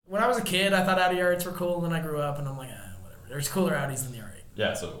was a kid, I thought Audi R8s were cool. Then I grew up, and I'm like, whatever. There's cooler Audis than the R8.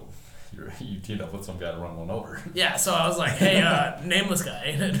 Yeah, so you teamed up with some guy to run one over. Yeah, so I was like, hey, nameless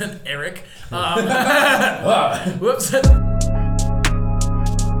guy, Eric. Whoops.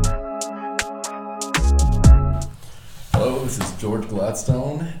 Hello, this is George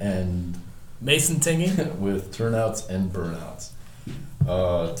Gladstone and Mason Tingy with Turnouts and Burnouts.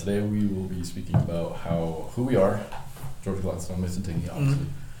 Today we will be speaking about who we are. George Gladstone, Mason Tingy, obviously.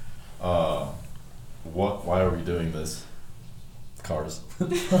 Why are we doing this? Cars.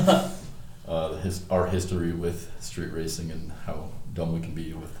 Our history with street racing and how dumb we can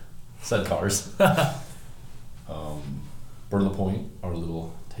be with said cars. Burn the point, our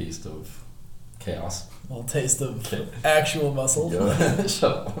little taste of chaos. A little taste of actual muscle. Yeah.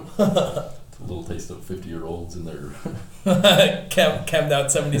 Shut up. It's a little taste of 50-year-olds in their cammed out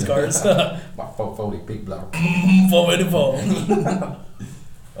 70s cars. my 440 big block. 4x4.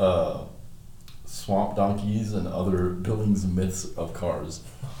 Swamp donkeys and other Billings myths of cars.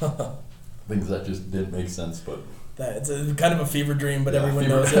 Things that just didn't make sense, but It's kind of a fever dream, but everyone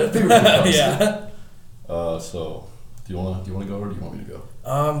fever- knows it. fever dream knows Yeah. So do you wanna go or do you want me to go?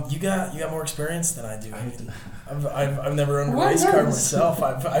 You got more experience than I do. I mean, I've never owned a race car myself.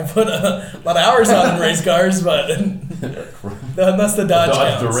 I put a lot of hours on race cars, but that's the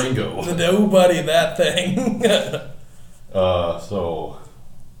Dodge Durango. Oh, buddy, that thing. So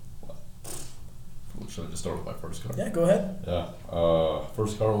should I just start with my first car? Yeah, go ahead. Yeah.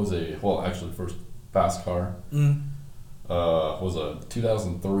 First car was first fast car. Was a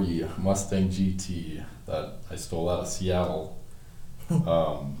 2003 Mustang GT that I stole out of Seattle.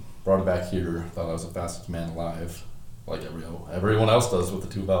 Brought it back here. Thought I was the fastest man alive, like everyone else does with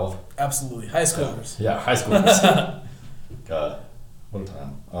the 2-valve. Absolutely, high schoolers. Yeah, high schoolers. God, what a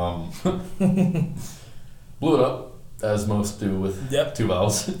time. Blew it up as most do with 2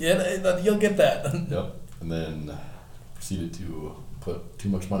 valves. Yeah, you'll get that. Yep, and then proceeded to put too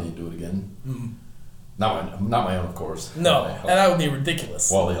much money into it again. Not my own, of course. No, and that would be ridiculous.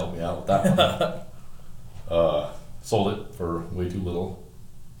 Well, they helped me out with that one. Sold it for way too little.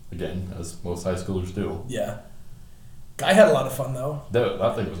 Again, as most high schoolers do. Yeah. Guy had a lot of fun, though.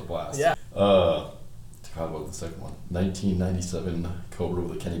 That thing was a blast. Yeah. God, what was the second one? 1997 Cobra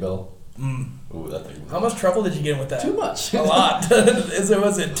with a Kenny Bell. Oh, that thing was... How much trouble did you get in with that? Too much. A lot.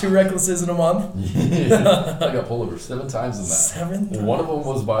 Was it 2 recklesses in a month? Yeah. I got pulled over 7 times in that. 7 times? One of them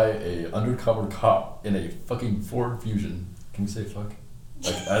was by a undercover cop in a fucking Ford Fusion. Can we say fuck?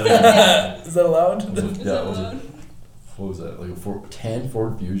 Like, Is that allowed? Yeah, what was that? Like a tan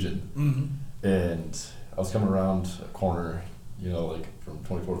Ford Fusion. And I was coming around a corner, like from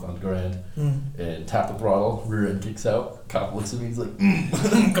 24th on Grand, and tap the throttle, rear end kicks out. Cop looks at me, he's like,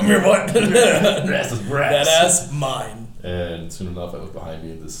 come here, boy. That ass is brass. That ass mine. And soon enough, I looked behind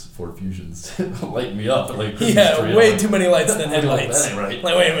me, and this Ford Fusion's lighting me up. Like, way too many lights than headlights. That ain't right.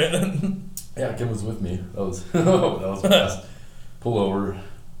 Like, wait a minute. Yeah, Kim was with me. That was fast. Pull over,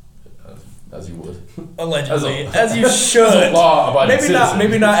 as you would. Allegedly, as you should. Law-abiding citizen.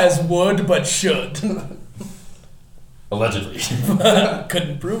 Maybe not as would, but should. Allegedly.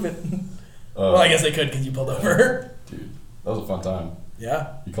 Couldn't prove it. Well, I guess they could because you pulled over. Dude, that was a fun time.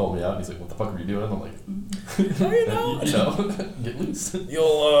 Yeah. He called me out and he's like, what the fuck are you doing? I'm like, get loose.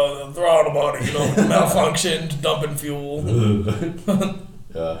 You'll throttle body, malfunctioned, dumping fuel.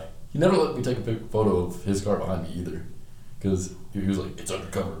 Yeah. He never let me take a photo of his car behind me either. Because he was like, it's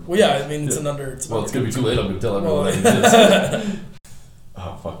undercover. Well, yeah, I mean, it's going to be too late. I'm going to tell everyone that it is.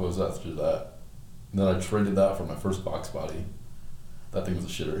 Oh, fuck, what was that after that? And then I traded that for my first box body. That thing was a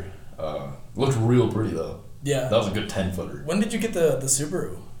shitter. Looked real pretty, though. Yeah. That was a good 10-footer. When did you get the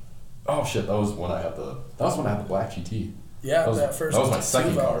Subaru? Oh, shit, that was when I had the black GT. Yeah, that first. That was my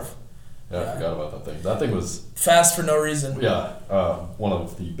second car. Yeah, I forgot about that thing. That thing was... fast for no reason. Yeah, one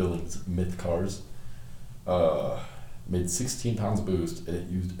of the Billings myth cars. Made 16 pounds of boost, and it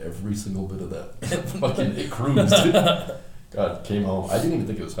used every single bit of that. It cruised. God, came home. I didn't even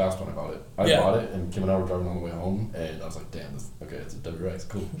think it was fast when I bought it. I bought it, and Kim and I were driving on the way home, and I was like, damn, it's a WRX.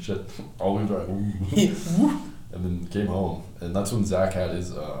 Cool, shit. All-wheel drive. And then came home, and that's when Zach had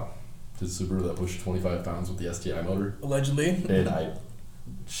his Subaru that pushed 25 pounds with the STI motor. Allegedly. And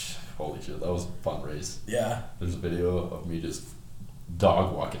holy shit, that was a fun race. Yeah. There's a video of me just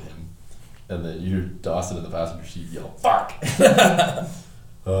dog walking him. And then you hear Dawson in the passenger seat yell, "Fuck!" That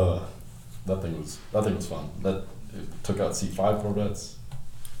thing was fun. It took out C5 Corvettes.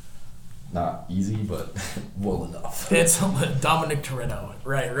 Not easy, but well enough. It's Dominic Toretto,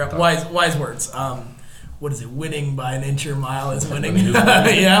 right? Wise words. What is it? Winning by an inch or mile is winning.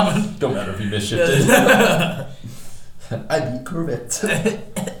 Yeah. Don't matter if you miss shit. I beat Corvettes.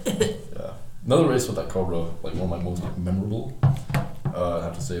 Yeah. Another race with that Cobra, like one of my most memorable, I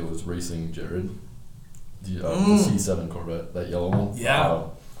have to say, was racing Jared. The C7 Corvette, that yellow one. Yeah.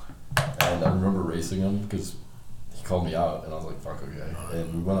 And I remember racing him because he called me out, and I was like, fuck, okay.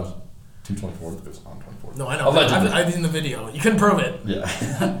 And we went up 224th. It was on 24th. No, I know. I've seen the video. You couldn't prove it.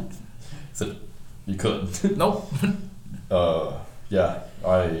 Yeah. So you could. Nope. Yeah,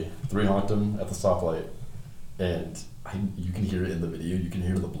 I 3-honked him at the stoplight, and you can hear it in the video. You can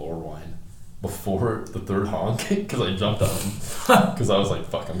hear the blower whine before the third honk because I jumped on him because I was like,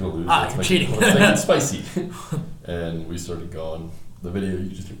 "Fuck, I'm gonna lose." You're cheating. Let's make it spicy. And we started going. The video, you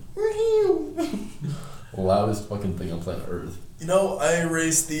just hear loudest fucking thing on planet Earth. You know, I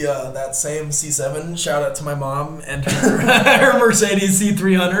raced the that same C7. Shout out to my mom and her Mercedes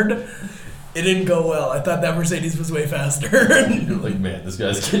C300. It didn't go well. I thought that Mercedes was way faster. You're like, man, this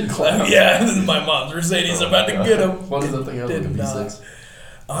guy's getting clapped. Yeah, this is my mom's Mercedes. I'm about to get him. What does that thing have, like a V6?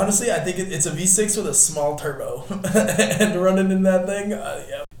 Honestly, I think it's a V6 with a small turbo. And running in that thing,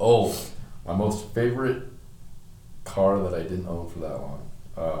 yeah. Oh, my most favorite car that I didn't own for that long.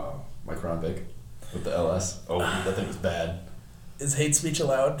 My Crown Vic with the LS. Oh, that thing was bad. Is hate speech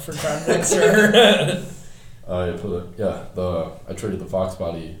allowed for Crown Vics? Or I traded the Fox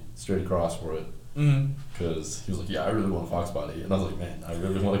body straight across for it because he was like, "Yeah, I really want a Fox body," and I was like, "Man, I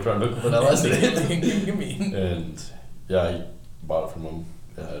really want a Crown Vic with an LS in it." And yeah, I bought it from him.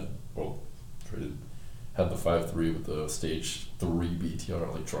 It had the 5.3 with the stage 3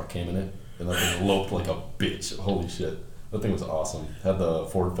 BTR like truck came in it, and that thing loped like a bitch. Holy shit, that thing was awesome. Had the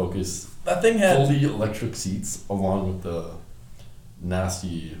Ford Focus. That thing had fully electric seats along with the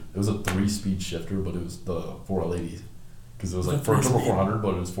nasty. It was a 3-speed shifter, but it was the 4L80 because it was like for a turbo 400,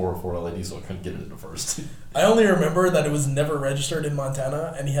 but it was 4L80, so I couldn't get it into first. I only remember that it was never registered in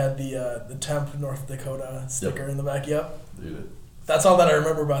Montana, and he had the Temp North Dakota sticker in the back. Yep. Dude, that's all that I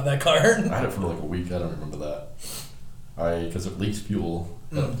remember about that car. I had it for like a week. I don't remember that. Because it leaks fuel.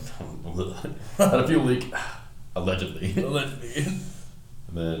 Had a fuel leak, allegedly. And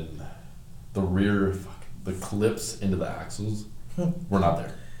then the rear, the clips into the axles were not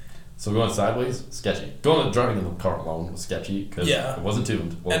there. So going sideways, sketchy. Driving in the car alone was sketchy because it wasn't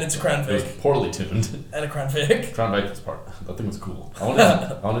tuned. Well, and it's a Crown Vic. It was poorly tuned. And a Crown Vic. Crown Vic was that thing was cool. I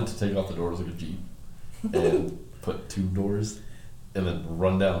wanted to take off the doors like a Jeep and put 2 doors and then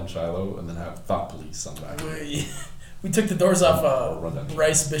run down Shiloh and then have Thought Police on the back. We took the doors off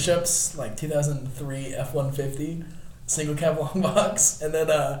Rice Bishop's like 2003 F-150 single cab long box, and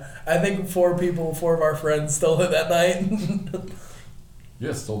then I think 4 of our friends stole it that night. You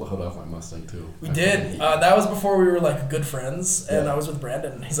guys stole the hood off my Mustang too. We did. That was before we were like good friends, and I was with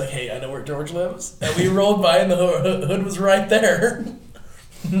Brandon. And he's like, "Hey, I know where George lives," and we rolled by, and the hood was right there.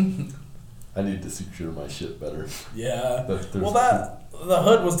 I need to secure my shit better. Yeah. The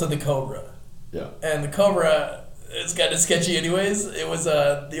hood was to the Cobra. Yeah. And the Cobra is kind of sketchy, anyways. It was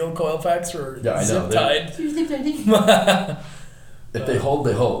the old coil packs were zip tied. If they hold,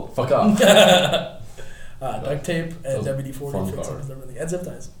 they hold. Fuck off. Duct tape and WD-40 fixings and everything, and zip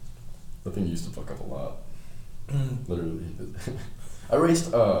ties. The thing used to fuck up a lot. Literally. I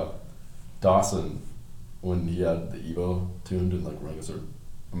raced Dawson when he had the Evo tuned and like running a certain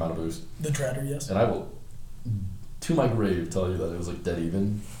amount of boost. The Tratter, yes. And I will, to my grave, tell you that it was like dead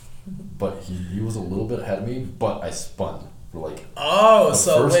even. But he was a little bit ahead of me, but I spun for like. Oh,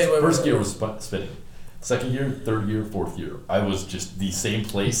 so first gear was spinning. Second gear, third gear, fourth gear. I was just the same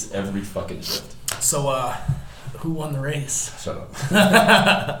place every fucking shift. So, who won the race? Shut up.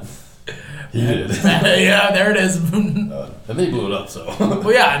 He did. Yeah, there it is. And they blew it up, so.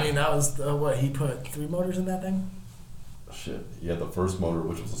 Well, yeah, I mean, that was, he put 3 motors in that thing? Shit. He had the first motor,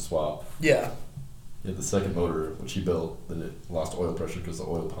 which was a swap. Yeah. He had the second motor, which he built, then it lost oil pressure because the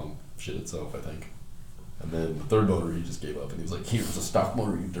oil pump shit itself, I think. And then the third motor, he just gave up, and he was like, "Here's a stock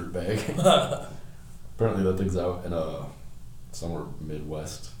motor, you dirtbag." Apparently that thing's out in somewhere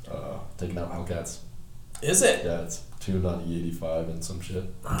Midwest, taking out Hellcats. Is it? Yeah, it's tuned on E85 and some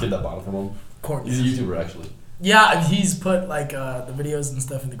shit. The kid that bought it from him. Corny. He's a YouTuber, actually. Yeah, he's put like the videos and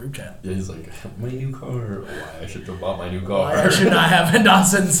stuff in the group chat. Yeah, he's like, "My new car. Why I should have bought my new car. Why I should not have a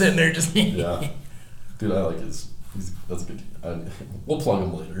Dawson sitting there just." Yeah. Dude, I like that's a good. We'll plug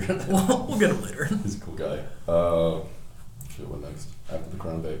him later. We'll get him later. He's a cool guy. Shit, what next? After the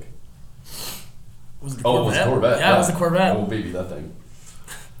Crown Vic. Was it the Corvette? It was the Corvette. Yeah, it was the Corvette. Oh, baby, that thing.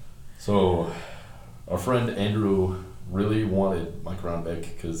 So, our friend Andrew really wanted my Crown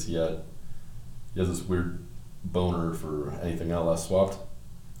Vic because he has this weird boner for anything LS swapped,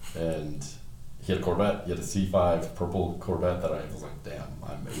 and he had a Corvette. He had a C5 purple Corvette that I was like, damn,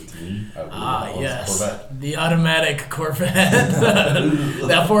 I'm 18. I really want yes. a Corvette. The automatic Corvette.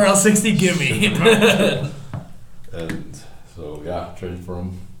 That 4L60 gimme. And so, yeah, traded for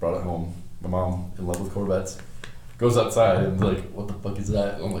him, brought it home. My mom, in love with Corvettes, goes outside and like, what the fuck is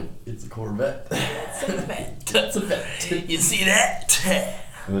that? And I'm like, it's a Corvette. It's a Corvette. It's a Corvette. You see that?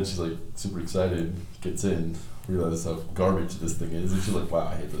 And then she's like super excited, gets in, realizes how garbage this thing is, and she's like, wow,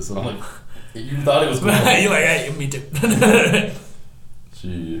 I hate this. And I'm like, you thought it was cool. You're like, hey, me too.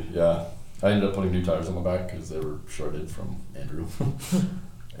 I ended up putting new tires on the back because they were shorted from Andrew.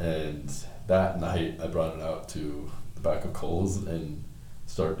 And that night, I brought it out to the back of Cole's and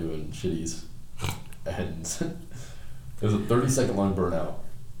started doing shitties. And it was a 30-second long burnout.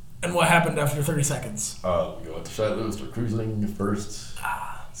 And what happened after 30 seconds? We go out to Shiloh's, we're cruising first,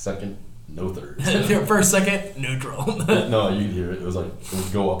 second, no thirds. First, second, neutral. No, you could hear it. It was like, it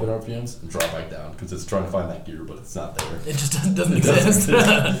would go up in RPMs and drop back down because it's trying to find that gear, but it's not there. It just doesn't exist.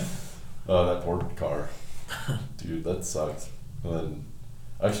 That poor car. Dude, that sucked. And then,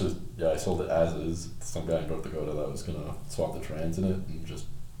 actually, I sold it as is. Some guy in North Dakota that was going to swap the trans in it and just...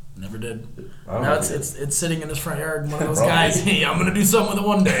 Never did. Now it's sitting in his front yard. One of those guys. Hey, I'm gonna do something with it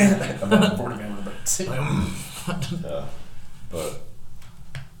one day. I'm not 40 man with it. Yeah, but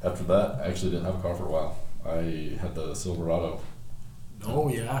after that, I actually didn't have a car for a while. I had the Silverado. Oh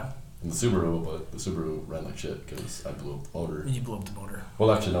yeah. And the Subaru, but the Subaru ran like shit because I blew up the motor. You blew up the motor.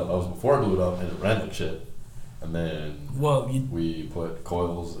 Well, actually, no. That was before I blew it up, and it ran like shit. And then we put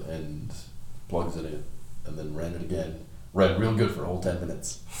coils and plugs in it, and then ran it again. Ran real good for a whole 10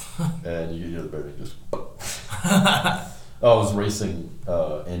 minutes. And you could hear the bearing just... I was racing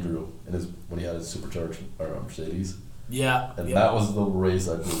Andrew when he had his supercharged Mercedes. Yeah. And that was the race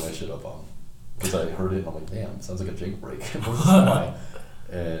I blew my shit up on. Because I heard it and I'm like, damn, it sounds like a Jake brake. And who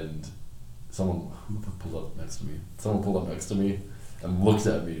pulled up next to me? Someone pulled up next to me and looked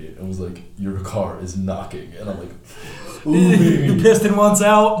at me and was like, your car is knocking. And I'm like, ooh. The piston wants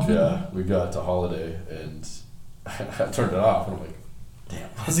out. Yeah, we got to Holiday and... I turned it off and I'm like, damn.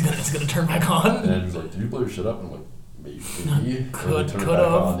 Is it gonna turn back on? And Andrew's like, did you blow your shit up? And I'm like, maybe. Could turn it back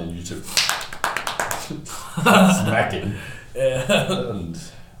on and you just smacking. Yeah. And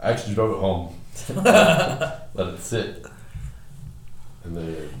I actually drove it home. Let it sit. And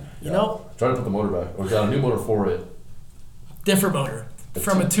then tried to put the motor back. We got a new motor for it. Different motor.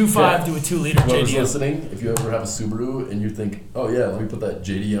 From a 2.5 to a 2 liter Whoever's JDM. listening, if you ever have a Subaru and you think, oh yeah, let me put that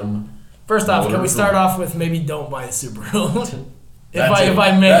JDM. First off, can we start off with maybe don't buy a Subaru? if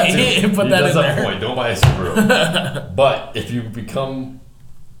I may put that in there. Point. Don't buy a Subaru. But if you become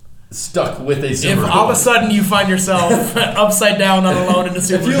stuck with a Subaru, if all of a sudden you find yourself upside down on a load in a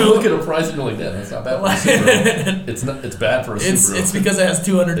Subaru, if you look at a price and you're like, that's not bad for a Subaru. It's bad for a Subaru. It's because it has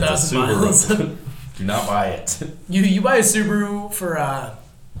 200,000 miles. Do not buy it. You buy a Subaru for I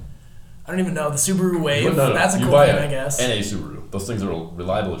don't even know, the Subaru Wave. No. That's a cool thing, I guess. And a Subaru. Those things are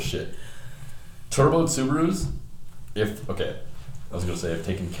reliable as shit. Turboed Subarus, I was going to say I've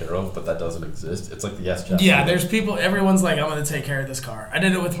taken care of, but that doesn't exist. It's like the S-Chassis. Yeah, there's people, everyone's like, I'm going to take care of this car. I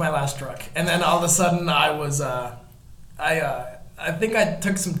did it with my last truck. And then all of a sudden I was, I think I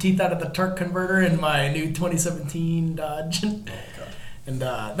took some teeth out of the torque converter in my new 2017 Dodge. And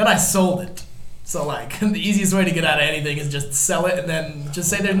then I sold it. So like, the easiest way to get out of anything is just sell it and then just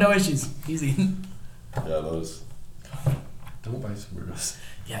say there's no issues. Easy. Yeah, those. Don't buy Subarus.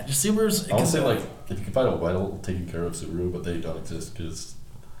 Yeah, just Subarus. I would say, like, if you can find a well taken care of Subaru, but they don't exist because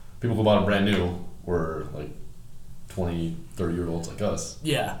people who bought it brand new were, like, 20, 30-year-olds like us.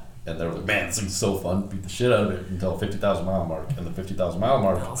 Yeah. And they were like, man, this thing's so fun. Beat the shit out of it until 50,000 mile mark. And the 50,000 mile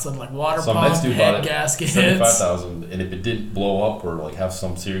mark, all of a sudden, like, water some pump, next dude bought head it, gaskets. 75,000. And if it didn't blow up or, like, have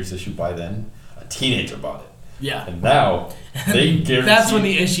some serious issue by then, a teenager bought it. Yeah. And now, they guarantee... That's when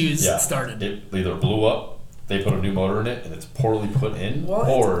the issues started. It either blew up, they put a new motor in it, and it's poorly put in,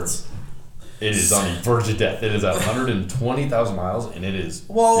 or it is on the verge of death. It is at 120,000 miles, and it is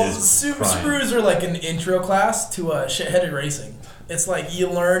Subarus are like an intro class to shit-headed racing. It's like you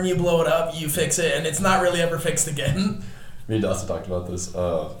learn, you blow it up, you fix it, and it's not really ever fixed again. Me and Dustin talked about this.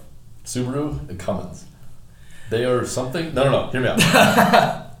 Subaru and Cummins. They are something... No, hear me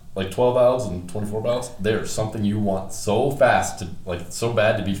out. Like 12 valves and 24 valves, they are something you want so fast, so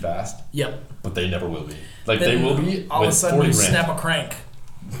bad to be fast. Yep. But they never will be. Like, they will be all of a sudden you snap a crank.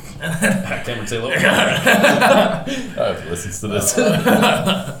 I can't say look. I listens to this.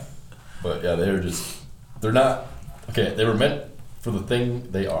 But yeah, they're not, they were meant for the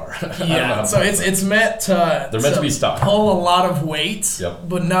thing they are. Yeah, so it's meant to... They're meant to be stock. Pull a lot of weight, yep.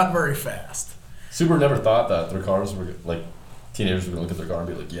 But not very fast. Subaru never thought that their cars were, like, teenagers are gonna look at their car and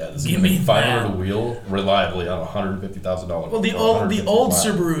be like, yeah, this is Give me $500 a wheel reliably on $150,000. Well, the old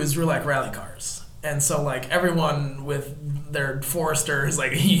Subarus were like rally cars, and so like everyone with their Forester is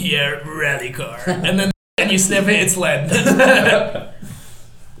like, yeah, rally car, and then you sniff it, it's lead.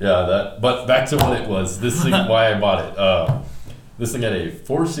 Yeah, but back to what it was. This thing, why I bought it. This thing had a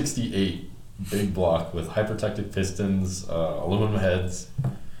 468 big block with hypertectic pistons, aluminum heads.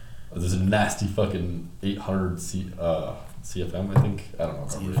 There's a nasty fucking 800 CFM, I think. I don't know.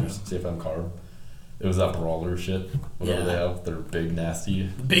 CFM carb. It was that brawler shit. Whatever they have. They're big nasty.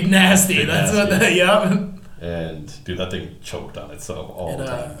 Big nasty. That's nasty. What they, yeah. And dude, that thing choked on itself all the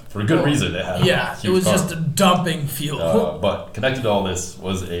time. For a good reason. It had it was carb. Just dumping fuel. But connected to all this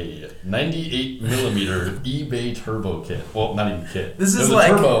was a 98 millimeter eBay turbo kit. Well, not even kit. This is a like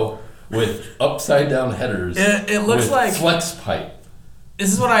turbo with upside down headers. It looks with like flex pipe.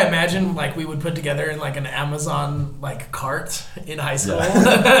 This is what I imagine like we would put together in like an Amazon like cart in high school.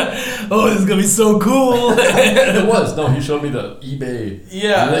 Oh, this is gonna be so cool. It was. No, he showed me the eBay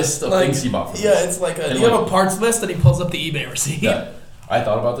list of things he bought for this. Yeah, it's like you have a parts list and he pulls up the eBay receipt. Yeah. I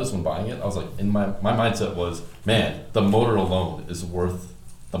thought about this when buying it. I was like, my mindset was, man, the motor alone is worth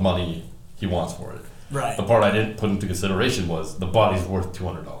the money he wants for it. Right. The part I didn't put into consideration was the body's worth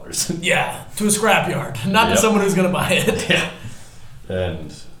 $200. Yeah, to a scrapyard, not to someone who's gonna buy it. Yeah.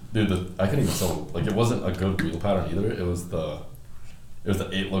 And dude, I couldn't even tell. Like, it wasn't a good wheel pattern either. It was the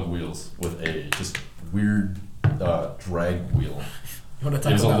 8-lug wheels with a just weird drag wheel. You want to talk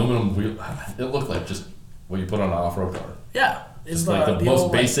it was about aluminum wheel. It looked like just what you put on an off-road car. Yeah, it's like the most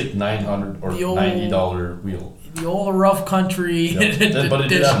old, basic $900 or $90 wheel. The old rough country. Yep. But it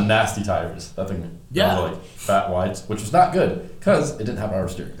did have nasty tires. That thing. Yeah. Were like fat wides, which was not good because it didn't have power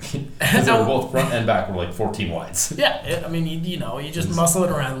steering. Because they were both front and back were like 14 wides. Yeah, I mean, you just muscle it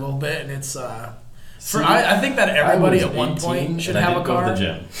around a little bit, and it's. I think that everybody at one point should have a car. Go to the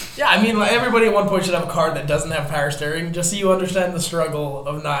gym. Yeah, I mean, like, everybody at one point should have a car that doesn't have power steering, just so you understand the struggle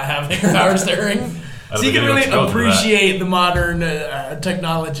of not having power steering. So you can really appreciate the modern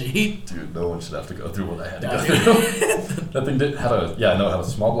technology. Dude, no one should have to go through what I had to go through. That thing had a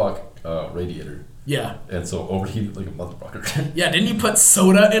small block radiator. Yeah. And so overheated like a motherfucker. Yeah, didn't you put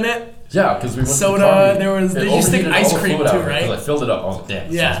soda in it? Yeah, because we went soda, they used to stick ice cream too, right? Because I filled it up. I was like,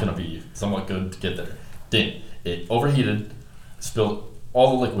 damn, this is going to be somewhat good to get there. Didn't. It overheated, spilled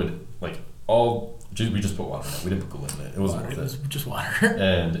all the liquid, we just put water in it. We didn't put coolant in it. It wasn't worth it. It was just water.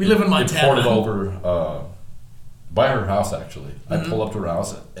 And we live in Montana. It poured it over by her house, actually. Mm-hmm. I pulled up to her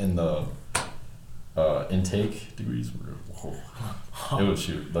house, and the intake degrees were... It would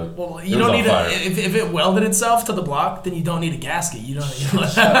shoot. Well, you don't need if it welded itself to the block, then you don't need a gasket. You don't need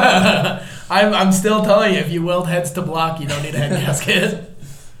I'm still telling you, if you weld heads to block, you don't need a head gasket.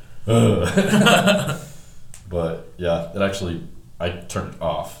 But yeah, I turned it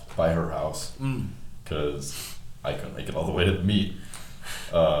off by her house because I couldn't make it all the way to the meet.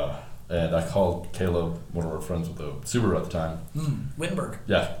 And I called Caleb, one of our friends with a Subaru at the time. Wittenberg.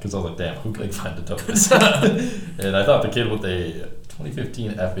 Yeah, because I was like, damn, who can I find to tow this? And I thought the kid with a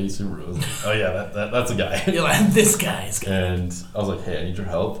 2015 F8 Subaru. I was like, oh yeah, that's a guy. You're like, this guy's guy. And I was like, hey, I need your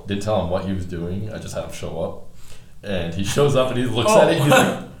help. Didn't tell him what he was doing. I just had him show up. And he shows up and he looks at it. And he's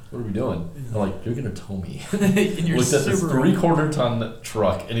like, what are we doing? I'm like, you're going to tow me. In your Looked at this Subaru. 3/4 ton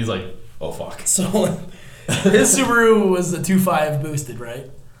truck. And he's like, oh fuck. So his Subaru was a 2.5 boosted,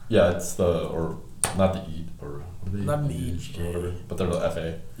 right? Yeah, it's not the E, or what are they? Not an E, or whatever, but they're the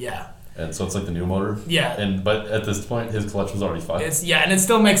FA. Yeah. And so it's like the new motor. Yeah. But at this point, his clutch was already fucked. And it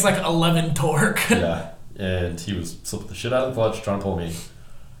still makes like 11 torque. Yeah. And he was slipping the shit out of the clutch, trying to pull me.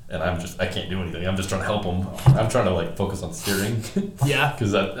 And I can't do anything. I'm just trying to help him. I'm trying to like focus on steering. Yeah.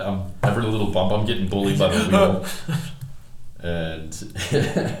 Because every little bump, I'm getting bullied by the wheel. And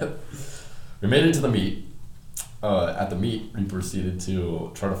we made it to the meet. At the meet, we proceeded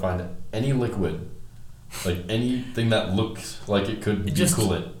to try to find any liquid, like anything that looked like it could be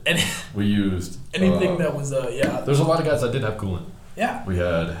coolant. We used anything that was There's a lot of guys that did have coolant. Yeah. We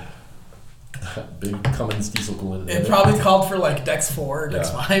had big Cummins diesel coolant. It probably called for like Dex 4 or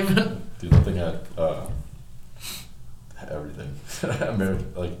Dex 5. Dude, that thing had everything.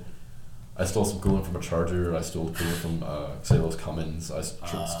 I stole some coolant from a Charger. I stole coolant from Xelos Cummins. I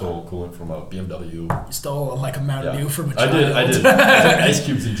stole coolant from a BMW. You stole like a Mountain Dew from a child. I did. I took ice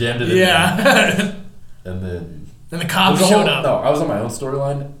cubes and jammed it in there. And then the cops showed up. No, I was on my own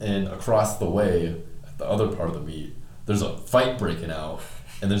storyline, and across the way, at the other part of the meet, there's a fight breaking out.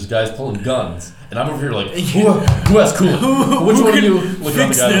 And there's guys pulling guns, and I'm over here like, who has coolant? Which one of you looking at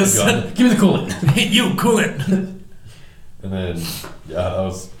the guy with the gun? Give me the coolant. You, coolant. And then,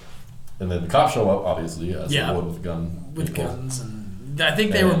 that and then the cops show up, obviously, as Yeah. they would with gun. With people. guns, and I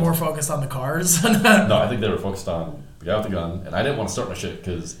think they were more focused on the cars. No, I think they were focused on the guy with the gun, and I didn't want to start my shit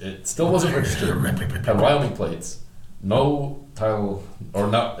because it still wasn't registered. Had Wyoming plates, no title, or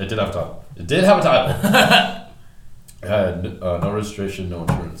no, it did have a title. It did have a title. It had no registration, no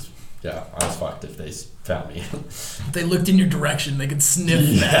insurance. Yeah, I was fucked if they found me. If they looked in your direction, they could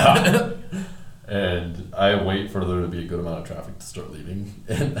sniff that. And I wait for there to be a good amount of traffic to start leaving,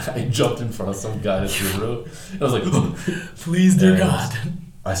 and I jumped in front of some guy that's the road. And I was like, please, dear God.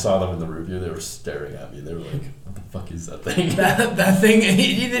 I saw them in the review. They were staring at me. They were like, "What the fuck is that thing?" That thing.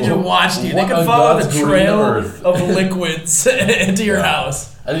 You didn't watch you. They What could on follow God's the green trail earth? of liquids into your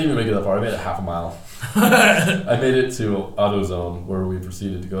house. I didn't even make it that far. I made it half a mile. I made it to AutoZone, where we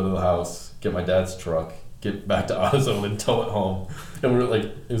proceeded to go to the house, get my dad's truck, get back to AutoZone, and tow it home. And we were like,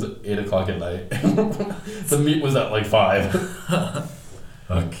 it was 8 o'clock at night. The meet was at like 5.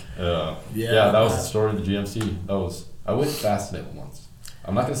 Fuck. Yeah, that was the story of the GMC. I went fast in it once.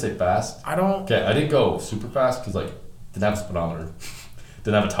 I'm not gonna say fast. Okay, I didn't go super fast because like didn't have a speedometer,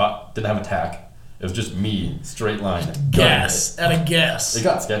 didn't have a tack. It was just me, straight line. Gas at a guess. It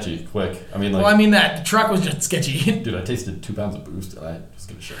got sketchy quick. I mean, like. Well, I mean that the truck was just sketchy. Dude, I tasted 2 pounds of boost and I was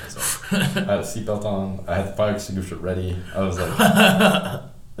gonna shit myself. I had a seatbelt on. I had the fire extinguisher ready. I was like,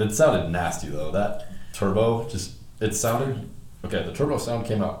 it sounded nasty though. That turbo it sounded. Okay, the turbo sound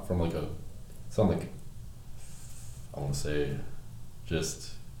came out from like I want to say,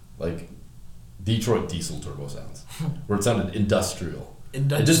 just like Detroit diesel turbo sounds, where it sounded industrial. It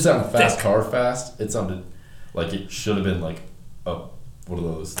didn't sound fast. It sounded like it should have been like what are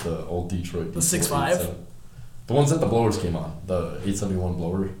those? The old Detroit. The 6.5. The ones that the blowers came on. The 871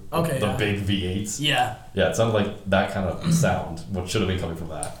 blower. Okay. The big V8s. Yeah. Yeah, it sounded like that kind of sound. What should have been coming from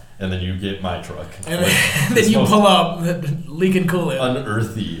that. And then you get my truck. And then you pull up, leaking coolant.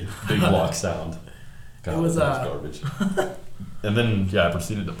 Unearthly big block sound. God, it was garbage. And then I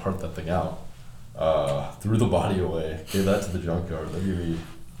proceeded to part that thing out. Threw the body away. Gave that to the junkyard. They gave me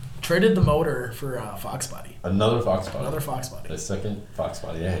traded the motor for Fox body. Another Fox body. The second Fox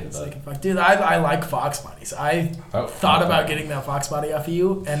body. I hated that. Dude, I like Fox bodies. I thought about getting that Fox body off of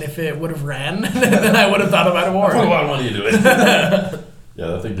you, and if it would have ran, then I would have thought about it more. I put a lot of money into it. Yeah,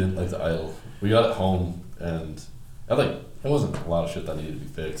 that thing didn't like to idle. We got it home, and it wasn't a lot of shit that needed to be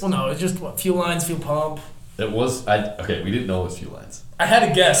fixed. Well, no, it's just fuel lines, fuel pump. It was. We didn't know it was fuel lines. I had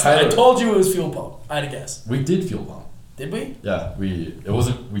a guess. I told you it was fuel pump. I had a guess. We did fuel pump. Did we? Yeah, we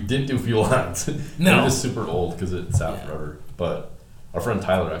didn't do fuel lines. No. It was super old because it sat forever. But our friend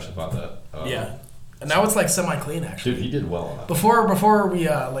Tyler actually bought that. Yeah. And now it's like semi-clean actually. Dude, he did well on that. Before we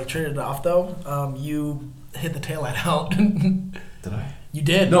traded it off though, you hit the taillight out. Did I? You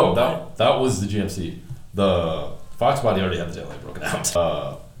did. No, that was the GMC. The Fox body already had the taillight broken out.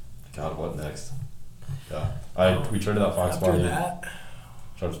 God, what next? Yeah, we traded that Fox body.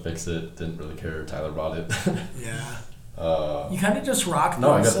 Tried to fix it. Didn't really care. Tyler bought it. Yeah. You kind of just rocked.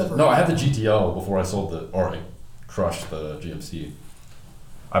 No, I had the GTO before I sold I crushed the GMC.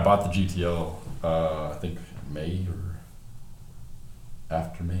 I bought the GTO. I think May or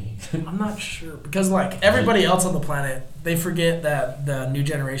after May. I'm not sure because like everybody else on the planet, they forget that the new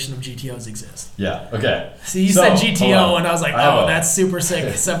generation of GTOs exist. Yeah. Okay. So you said GTO, and I was like, that's super sick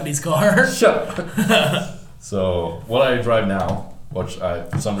 70s car. Shut up. So what I drive now, which I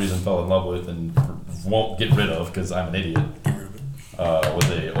for some reason fell in love with and won't get rid of because I'm an idiot, was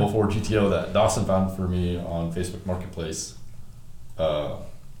a 04 GTO that Dawson found for me on Facebook Marketplace.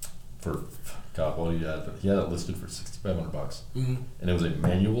 For God, what he had it listed for $6,500, and it was a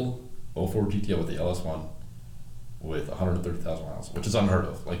manual 04 GTO with the LS1 with 130,000 miles, which is unheard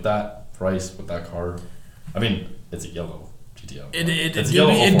of. Like that price with that car. I mean, it's a yellow GTO.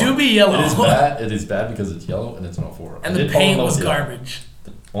 It do be yellow. It is bad. It is bad because it's yellow and it's an 04. And the paint was garbage.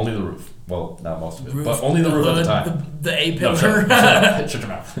 Only the roof. Well, not most of it, but only the roof at the time. The A pillar. No, shut your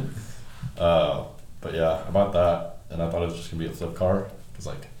mouth. But yeah, I bought that, and I thought it was just gonna be a flip car because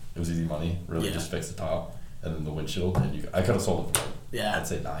like it was easy money. Really, just fix the top and then the windshield, and I could have sold it for like, I'd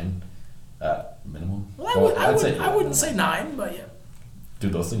say 9 at minimum. Well, I wouldn't say 9, but yeah.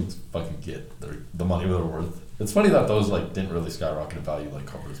 Dude, those things fucking get the money they're worth. It's funny that those like didn't really skyrocket in value like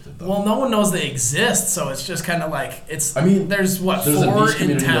cars did though. Well, no one knows they exist, so it's just kind of like there's a 4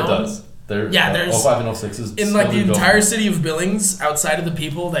 in town. That does. There's 05 and 06s in like the entire city of Billings, outside of the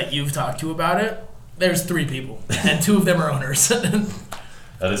people that you've talked to about it. There's 3 people, and 2 of them are owners.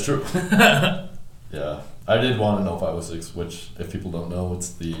 That is true. Yeah, I did want an 0506, which if people don't know, it's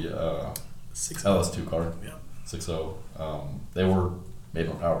the LS2 car. Yeah, 6.0. They were made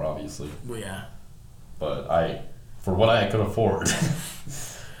on power, obviously. Well, yeah. But for what I could afford,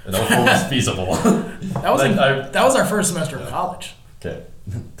 And 04 was feasible. That was our first semester of college. Okay.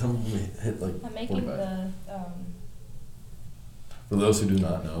 Tell me we hit like I'm making 45. the For those who do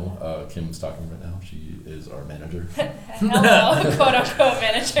not know, Kim's talking right now. She is our manager. hello, quote unquote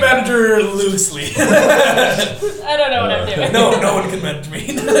manager. Manager loosely. I don't know what I'm doing. No one can manage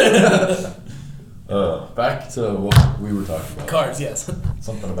me. Back to what we were talking about. Cars, yes.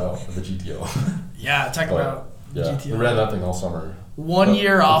 Something about the GTO. Yeah, talk about GTO. We ran that thing all summer. 1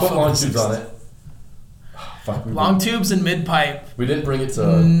 year off put of long the tubes on it. Fuck, long tubes and mid pipe. We didn't bring it to.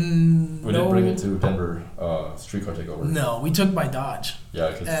 We didn't bring it to Denver streetcar takeover. No, we took my Dodge.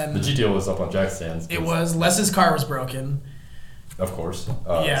 Yeah, because the GTO was up on jack stands. It was. Les's car was broken. Of course.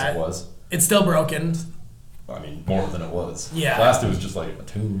 Yeah, it was. It's still broken. I mean, more than it was. Yeah. Last it was just like a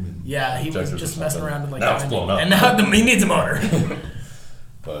tune. Yeah, he was just messing around with like. Now it's blown up. And now he needs a motor.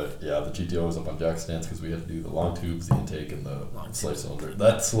 But yeah, the GTO was up on jack stands because we had to do the long tubes, the intake, and the slave cylinder.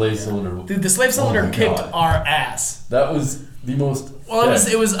 That slave cylinder. Dude, the slave cylinder kicked God. our ass. That was the most. Well,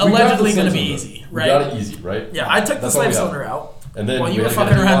 it was allegedly going to be easy, right? We got it easy, right? Yeah, I took the slave cylinder out. And then while you were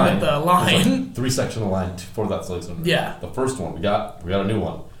fucking around with the line. Like 3 section of line for that slave cylinder. Yeah. The first one we got a new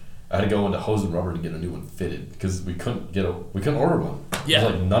one. I had to go into Hose and Rubber to get a new one fitted because we couldn't order one. Yeah.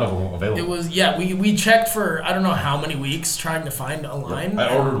 There was like none of them available. It was we checked for I don't know how many weeks trying to find a line.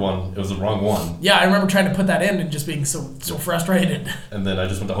 I ordered one. It was the wrong one. Yeah, I remember trying to put that in and just being so frustrated. And then I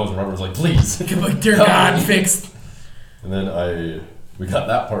just went to Hose and Rubber and was like, please. Like, dear God, fixed. And then we got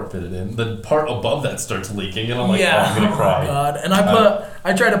that part fitted in. The part above that starts leaking, and I'm like, oh, I'm gonna cry. Oh my God. And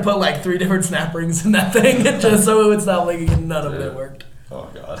I tried to put like 3 different snap rings in that thing just so it would stop leaking, and none of it worked. Oh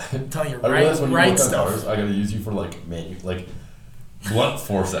God. I'm telling you, I realized when you work on stuff. cars, I gotta use you for like blunt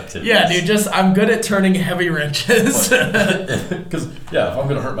force activities. Yeah, dude, I'm good at turning heavy wrenches. Because if I'm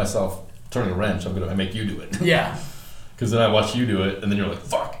gonna hurt myself turning a wrench, I'm gonna make you do it. Yeah. Because then I watch you do it, and then you're like,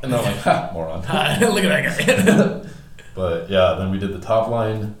 fuck, and then I'm like, ha, moron. Look at that guy. But yeah, then we did the top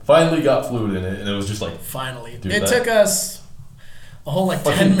line. Finally got fluid in it, and it was just like finally. Dude, it took us a whole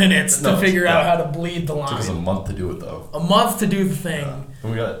 10 minutes to figure out how to bleed the line. It took us a month to do it though. A month to do the thing. Yeah.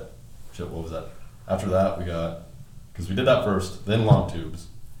 And we got what was that? After that we got because we did that first, then long tubes.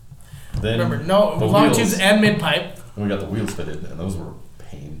 Then long wheels, tubes and mid pipe. And we got the wheels fitted, and those were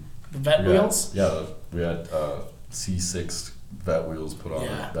pain. The vet wheels? Yeah, we had C6 vet wheels put on.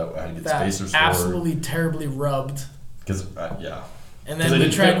 Yeah. That I had to get spacers for. Absolutely terribly rubbed. Because And then we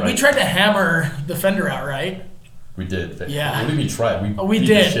tried to hammer the fender out, right? We did. Yeah. What do you mean try? We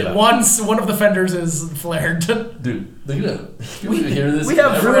did. Once one of the fenders is flared. Dude, they're gonna hear this. We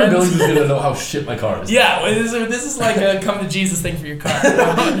have Everyone friends. knows is gonna know how shit my car is. Yeah, this is like a come to Jesus thing for your car.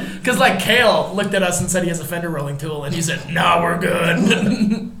 Because like Kale looked at us and said he has a fender rolling tool, and you said, "No, we're good."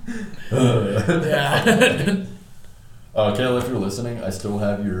 Yeah. Kale, if you're listening, I still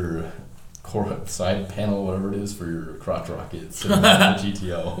have your side panel, whatever it is, for your crotch rocket sitting on the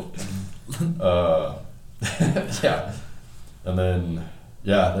GTO. Yeah, and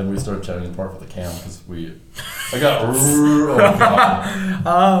then we started chatting apart for the cam because I got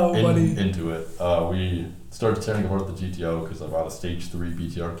into it. We started tearing apart the GTO because I bought a stage 3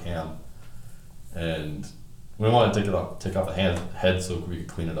 BTR cam, and we wanted to take off the head so we could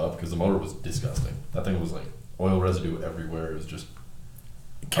clean it up because the motor was disgusting. That thing was like oil residue everywhere. It was just.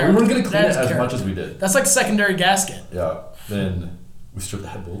 We weren't gonna clean it as much as we did. That's like secondary gasket. Yeah. Then we stripped the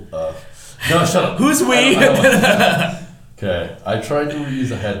head bolt. No, shut up. Who's we? Okay, I tried to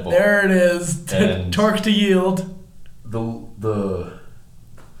reuse a head bolt. There it is. Torque to yield. The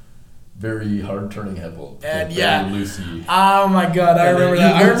very hard turning head bolt. And very loosey. Oh my God, I remember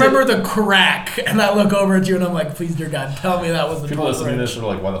that. I remember the crack, and I look over at you and I'm like, please, dear God, tell me that was the people listening to this are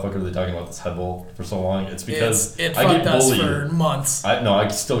like, why the fuck are they talking about this head bolt for so long? It's because it I fucked get bullied. us for months. I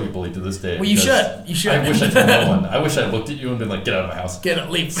still get bullied to this day. Well, you should. I wish I told no one. I wish I looked at you and been like, get out of my house. Get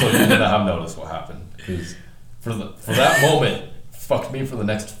it, leave. So you didn't have noticed what happened. Because for that moment, fucked me for the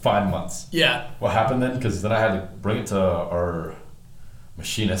next 5 months. Yeah. What happened then? Because then I had to bring it to our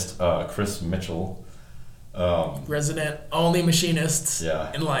machinist, Chris Mitchell. Resident only machinists.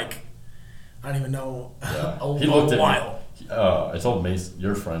 Yeah. In I don't even know. Yeah. He looked while. I told Mason,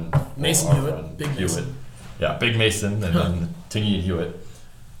 your friend, Mason Hewitt, Big Hewitt. Mason. Yeah, Big Mason, and then Tingy and Hewitt.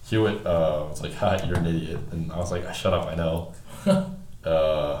 Hewitt was like, "Ha, you're an idiot," and I was like, "Shut up, I know."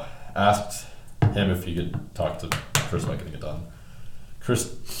 Asked him if he could talk to Chris about getting it done.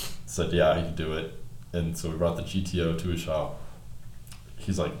 Chris said, "Yeah, he could do it," and so we brought the GTO to his shop.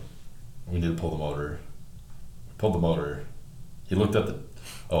 He's like, "We need to pull the motor." We pulled the motor. He looked at the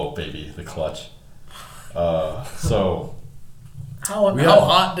clutch. So. How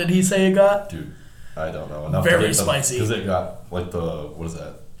hot did he say it got? Dude, I don't know. Enough Very spicy. Because it got what is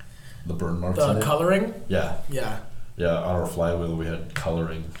that? the burn marks in The it. coloring? Yeah. Yeah. Yeah, on our flywheel we had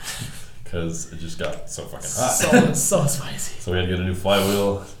coloring because it just got so fucking hot. So spicy. So we had to get a new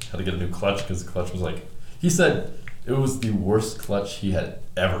flywheel, had to get a new clutch because the clutch was like, he said it was the worst clutch he had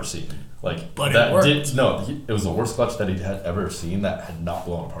ever seen. Like, but that it worked. it was the worst clutch that he had ever seen that had not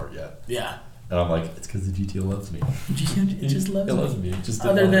blown apart yet. Yeah. And I'm like, it's because the GTO loves me. It just loves me. It just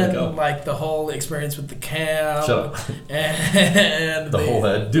other than like the whole experience with the cam. Shut up. And the whole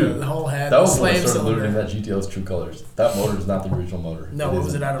head. Dude. The whole head. That was when I slave started cylinder. learning that GTO's true colors. That motor is not the original motor. No, what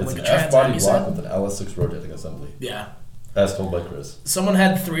was it out of? It's Like an a Trans F-body Am, you block said? with an LS6 rotating assembly. Yeah. As told by Chris. Someone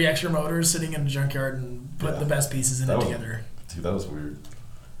had 3 extra motors sitting in the junkyard and put Yeah. the best pieces in That it was- together. Dude, that was weird.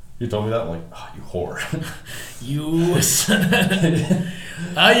 You told me that, I'm like, oh, you whore. You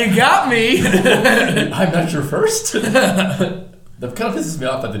you got me. I met your first. That kind of pisses me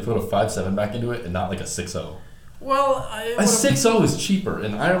off that they put a 5.7 back into it and not like a 6.0. Well, A 6.0 is cheaper.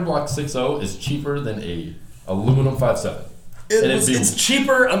 An iron block 6.0 is cheaper than a aluminum 5.7. it's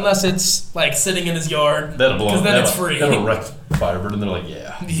cheaper unless it's like sitting in his yard. That'll blow because up. then it's free. That'll wreck Firebird, and they're like,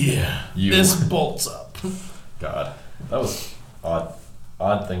 yeah. Yeah. You. This bolts up. God, that was odd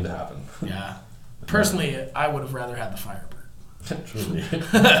thing to happen. Yeah. Personally, I would have rather had the Firebird. Truly.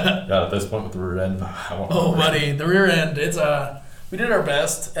 God, at this point with the rear end, I want. Oh, buddy, the rear end. It's we did our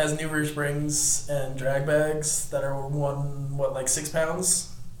best as new rear springs and drag bags that are like 6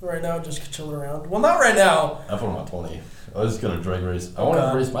 pounds right now, just chilling around. Well, not right now. I put him on 20. I was just gonna drag race. I wanted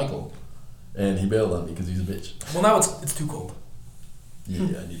to race Michael, and he bailed on me because he's a bitch. Well, now it's too cold.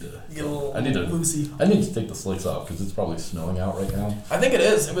 Yeah, I need to. You get a little I need to. loosey. I need to take the slicks off because it's probably snowing out right now. I think it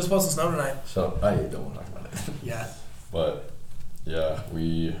is. It was supposed to snow tonight. So I don't want to talk about it. Yeah. But yeah,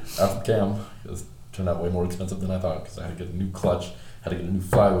 we after cam it turned out way more expensive than I thought because I had to get a new clutch, had to get a new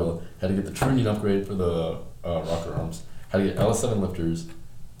flywheel, had to get the tuning upgrade for the rocker arms, had to get LS7 lifters.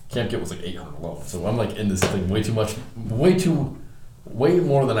 Cam kit was like $800 alone. So I'm like in this thing way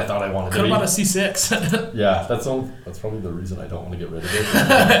more than I thought I wanted to Could be. have bought a C6. Yeah, that's probably the reason I don't want to get rid of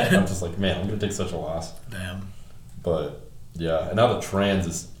it. I'm just like, man, I'm gonna take such a loss. Damn. But yeah, and now the trans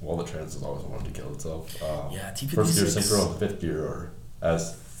is always wanted to kill itself. Yeah, T56. First gear synchro and fifth gear are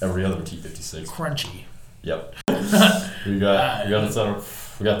as every other T56. Crunchy. Yep. we got it set up.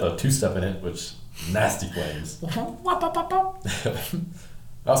 We got the 2-step in it, which nasty flames. I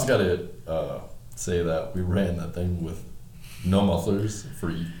also got to say that we ran that thing with no mufflers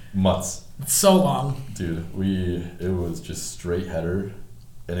for months. It's so long. Dude, it was just straight header,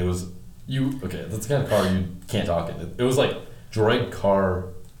 and it was that's the kind of car you can't talk in. It was like droid car.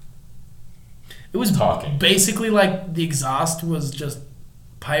 It was talking. Basically like the exhaust was just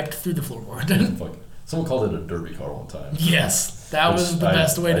piped through the floorboard. Fuck. Someone called it a derby car one time. Yes, that was the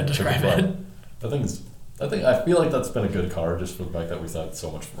best way to describe it. I feel like that's been a good car just for the fact that we've had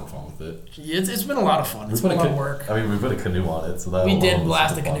so much more fun with it. It's been a lot of fun. It's been a lot of work. I mean, we put a canoe on it, so that we did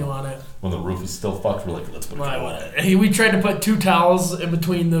blast a canoe on it. When the roof is still fucked, we're like, let's put a canoe on it. We tried to put 2 towels in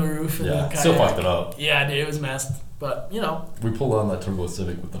between the roof and the kayak. Still fucked it up. Yeah, dude, it was messed. But, We pulled on that Turbo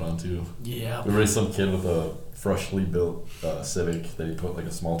Civic with it on, too. Yeah. We raced some kid with a freshly built Civic that he put like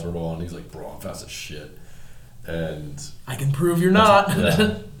a small turbo on. He's like, bro, I'm fast as shit. And I can prove you're not.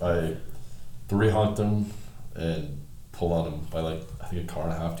 Yeah, I 3-honked him and pulled on him by like, I think a car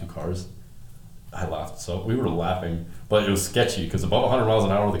and a half, 2 cars. I laughed. So we were laughing, but it was sketchy because above 100 miles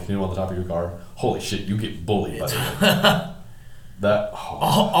an hour with a canoe on the top of your car, holy shit, you get bullied by that.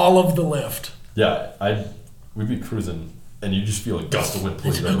 All of the lift. Yeah, we'd be cruising and you just feel a gust of wind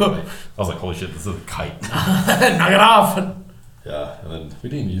pulling right away. I was like, holy shit, this is a kite. Knock it off. Yeah, and then we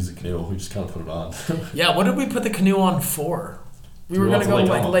didn't even use the canoe. We just kind of put it on. Yeah, what did we put the canoe on for? We were going to go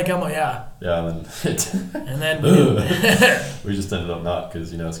like Lake Elmo, yeah. Yeah, and then and then we we just ended up not because,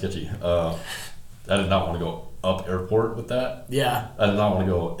 sketchy. I did not want to go up airport with that. Yeah. I did not want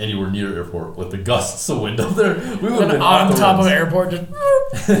to go anywhere near airport with the gusts of wind up there. We would have been on top of airport,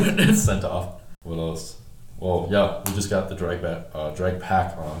 just sent off. What else? Well, yeah, we just got the drag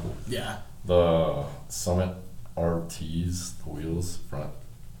pack on. Yeah. The Summit RTs, the wheels front.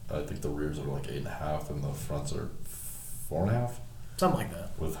 I think the rears are like 8.5 and the fronts are 4.5. Something like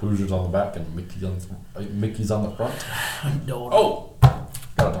that. With Hoosiers on the back and Mickey's on the front. No. Oh,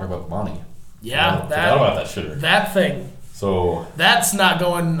 gotta talk about the Monty. Yeah, forgot about that shitter. That thing. So that's not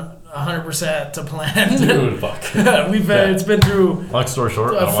going 100% to plan. Dude, fuck. It's been through. Long story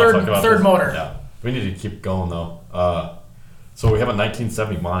short, a third motor. Yeah, we need to keep going though. So we have a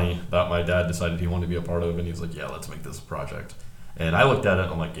 1970 Monty that my dad decided he wanted to be a part of, and he was like, "Yeah, let's make this a project." And I looked at it,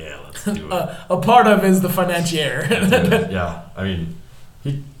 and I'm like, "Yeah, let's do it." A part of is the financier. Yeah, I mean,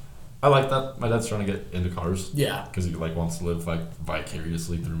 I like that. My dad's trying to get into cars. Yeah. Because he like wants to live like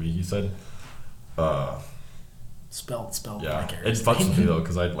vicariously through me. He said. Spelled Yeah, vicariously. it fucks with me though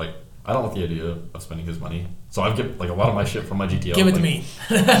because I don't like the idea of spending his money. So I get like a lot of my shit from my GTO. Give it like, to me.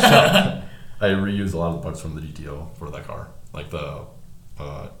 I reuse a lot of the parts from the GTO for that car, like the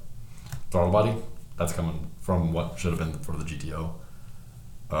throttle body. That's coming from what should have been for the GTO.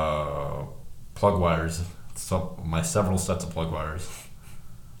 Plug wires. My several sets of plug wires.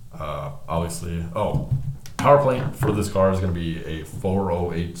 Obviously. Power plant for this car is going to be a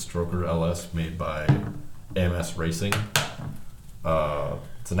 408 Stroker LS made by AMS Racing. It's a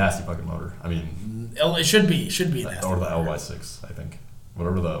nasty fucking motor. I mean, it should be nasty. Or the LY6, I think.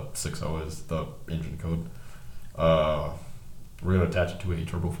 Whatever the 60 is, the engine code. We're going to attach it to a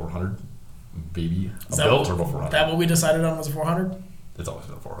Turbo 400. Baby. A built Turbo 400. Is that what we decided on was a 400? It's always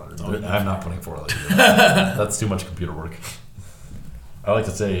been a 400. I'm not putting 400. That's too much computer work. I like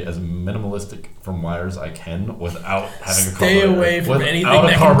to say as minimalistic from wires I can without having a carburetor. Stay away from anything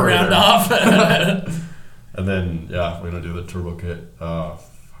that can ground off. And then, yeah, we're going to do the turbo kit.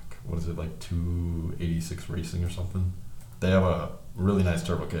 What is it, like 286 Racing or something? They have a really nice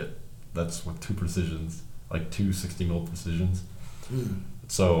turbo kit that's with two precisions, like two 60 mil precisions.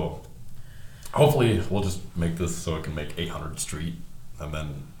 So hopefully we'll just make this so it can make 800 street, and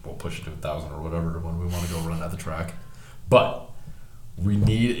then we'll push it to 1,000 or whatever when we want to go run at the track. But we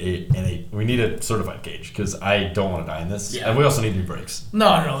need a certified cage because I don't want to die in this, and we also need new brakes.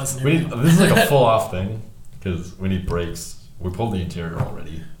 No, listen. This is like a full off thing because we need brakes. We pulled the interior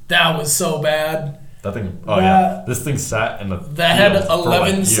already. That was so bad. That thing. Oh yeah, this thing sat in the. That had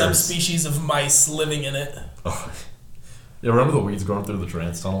 11 subspecies of mice living in it. Oh. Yeah, remember the weeds growing through the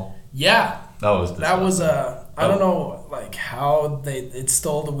trans tunnel? Yeah. That was. I don't know, like how it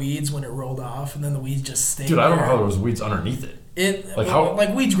stole the weeds when it rolled off, and then the weeds just stayed. Dude, I don't know how there was weeds underneath it.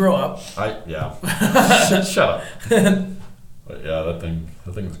 Like weeds grow up. Shut up. But yeah, that thing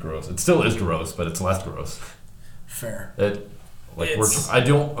is gross. It still is gross, but it's less gross. Fair. Okay.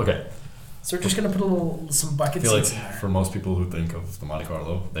 So we're just gonna put some bucket seats in there. For most people who think of the Monte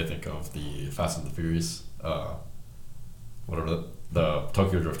Carlo, they think of the Fast and the Furious, the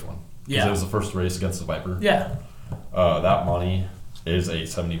Tokyo Drift one. Yeah. It was the first race against the Viper. Yeah. That Monte is a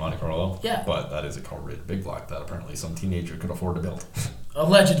 70 Monte Carlo. Yeah. But that is a carbureted big block that apparently some teenager could afford to build.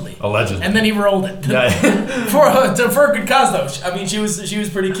 Allegedly. And then he rolled it. Yeah. for a good cause though. I mean, she was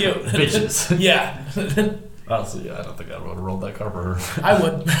pretty cute. Bitches. Yeah. Honestly, yeah, I don't think I would have rolled that car for her. I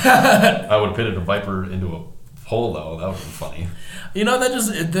would. I would have pitted a Viper into a hole though. That would have been funny. You know,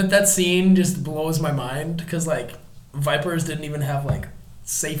 that scene just blows my mind because like Vipers didn't even have like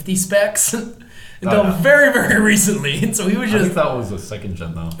safety specs until very, very recently. And so he was just. I think that was a second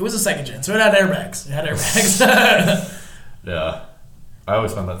gen though. It was a second gen, so it had airbags. Yeah, I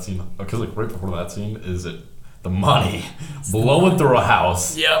always found that scene because like right before that scene is the money blowing through a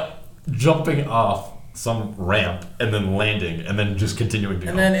house. Yep. Jumping off some ramp and then landing and then just continuing to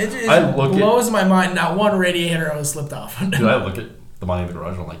go. And then it blows my mind. Not one radiator was slipped off. Dude, I look at the money in the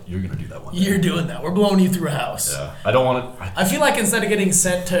garage and I'm like, you're going to do that one day. You're doing that. We're blowing you through a house. Yeah. I don't want it. I feel like instead of getting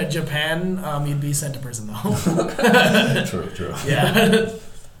sent to Japan, you'd be sent to prison though. True. Yeah.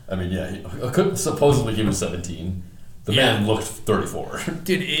 I mean, yeah, supposedly he was 17. The man looked 34.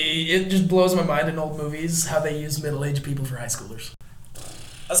 Dude, it just blows my mind in old movies how they use middle-aged people for high schoolers.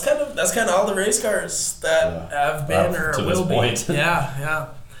 That's kind of all the race cars that have been or to will this point. be. Yeah.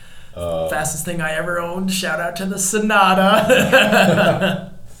 Fastest thing I ever owned. Shout out to the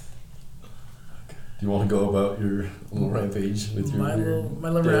Sonata. Do you want to go about your little rampage with my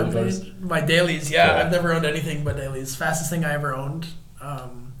little rampage? Cars? My dailies, yeah. I've never owned anything but dailies. Fastest thing I ever owned.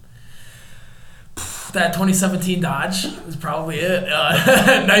 That 2017 Dodge was probably it.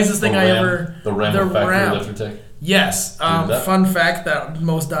 Nicest thing I ever. The Ram factory lifter tech. Yes. Fun fact that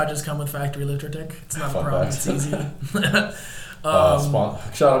most Dodges come with factory lifter tech. It's not a problem. It's easy.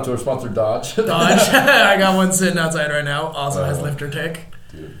 Shout out to our sponsor, Dodge. I got one sitting outside right now. Also has lifter tech.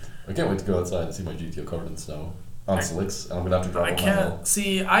 Dude, I can't wait to go outside and see my GTO covered in snow on slicks, and I'm gonna have to drop. I can't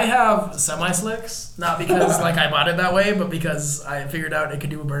see. I have semi slicks, not because like I bought it that way, but because I figured out it could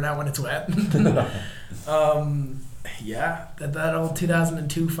do a burnout when it's wet. Yeah, that old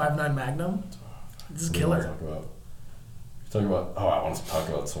 2002 5.9 Magnum. This is killer. Talk about. Oh, I want to talk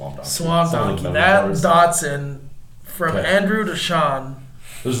about Swamp Donkey. That Datsun from Andrew to Sean.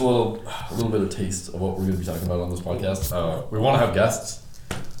 There's a little bit of taste of what we're going to be talking about on this podcast. We want to have guests.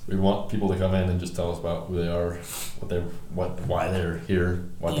 We want people to come in and just tell us about who they are, why they're here,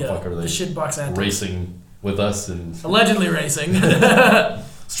 why the fuck are they the shitbox antics. Racing with us and allegedly racing,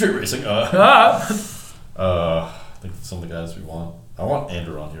 street racing. I think some of the guys we want. I want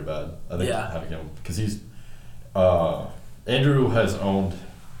Andrew on here bad. I think having him because he's Andrew has owned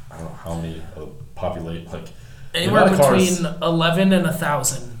I don't know how many populate like anywhere between 11 and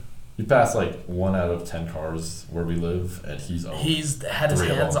 1,000. He passed like 1 out of 10 cars where we live, and he's had his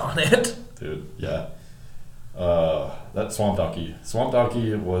hands on it. Dude, yeah. That Swamp Donkey. Swamp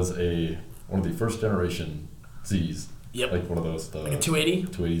Donkey was one of the first generation Z's. Yep. Like one of those. Like a 280?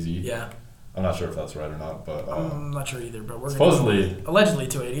 280Z. Yeah. I'm not sure if that's right or not, but... I'm not sure either, but we're supposedly... allegedly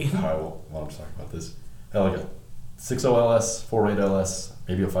 280. I want to talk about this. Had like a 6.0 LS, 4.8 LS,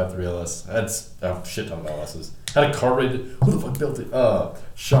 maybe a 5.3 LS. Had a shit ton of LSs. Had a car rated... Who the fuck built it?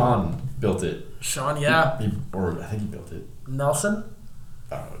 Sean built it. Sean, yeah. Or I think he built it. Nelson?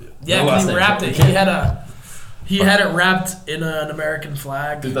 I have no idea. Yeah, he wrapped it. He had it wrapped in an American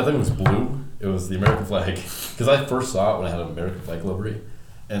flag. Dude, that thing was blue. It was the American flag. Because I first saw it when I had an American flag livery.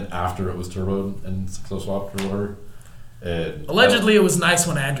 And after it was turboed and so swapped or whatever. And allegedly, it was nice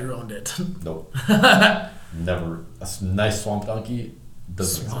when Andrew owned it. Nope. Never. A nice Swamp Donkey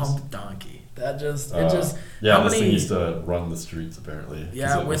doesn't Swamp Donkey. That just... Yeah, this thing used to run the streets, apparently.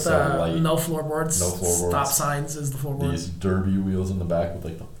 Yeah, with no floorboards. No floorboards. Stop signs is the floorboard. These derby wheels in the back with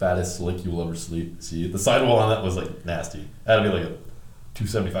like the fattest slick you'll ever see. The sidewall on that was like nasty. Had to be like a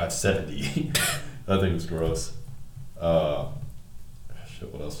 275/70. That thing was gross.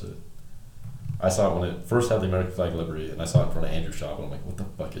 Shit, what else did it? I saw it when it first had the American flag livery, and I saw it in front of Andrew's shop, and I'm like, what the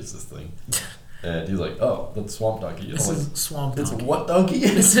fuck is this thing? And he's like, oh, that's Swamp Donkey. This is Swamp Donkey. It's what donkey?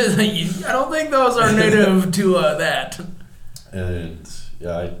 This is, I don't think those are native to that. And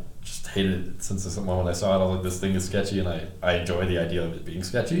yeah, I just hated it since the moment I saw it. I was like, this thing is sketchy, and I enjoy the idea of it being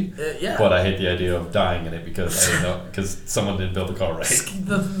sketchy. Yeah. But I hate the idea of dying in it because I didn't know because someone didn't build the car right.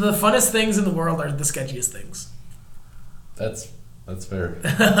 The funnest things in the world are the sketchiest things. That's fair.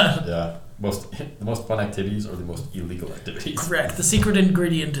 Yeah. The most fun activities are the most illegal activities. Correct. The secret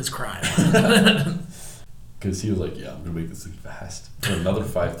ingredient is crime. Because he was like, yeah, I'm going to make this thing fast. Put another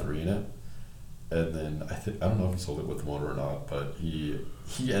 5.3 in it. And then I don't know if he sold it with the motor or not, but he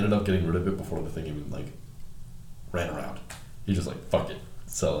ended up getting rid of it before the thing even like ran around. He just like, fuck it,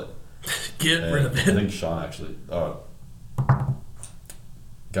 sell it. Get rid of it. I think Sean actually got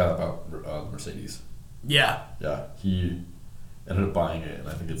about the Mercedes. Yeah. Yeah. He ended up buying it, and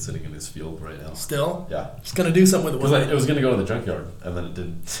I think it's sitting in his field right now. Still? Yeah. He's going to do something with it. Because it was going to go to the junkyard, and then it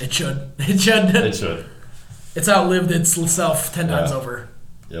didn't. It should. It should. It should. It's outlived itself 10 times over.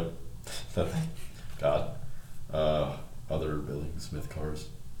 Yep. God. Other Billing Smith cars.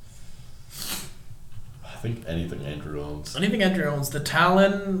 I think anything Andrew owns. Anything Andrew owns. The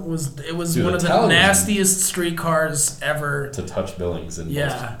Talon was one of the nastiest street cars ever. To touch Billings and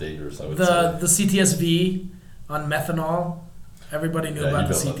most dangerous, I would say. The CTSV on methanol. Everybody knew about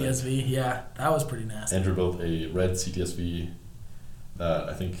the CTSV. Yeah, that was pretty nasty. Andrew built a red CTSV that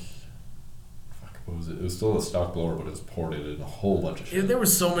I think, what was it? It was still a stock blower, but it was ported in a whole bunch of shit. There were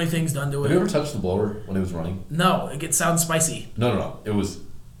so many things done to it. Have you ever touched the blower when it was running? No, it sounds spicy. No. It was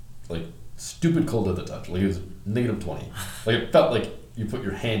like stupid cold at the touch. Like it was -20. Like it felt like you put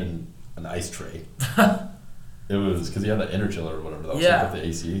your hand in an ice tray. It was because he had that inner chiller or whatever that was with the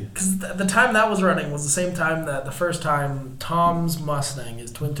AC. Because the time that was running was the same time that the first time Tom's Mustang,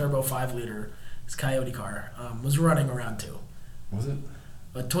 his twin turbo 5-liter, his Coyote car, was running around too. Was it?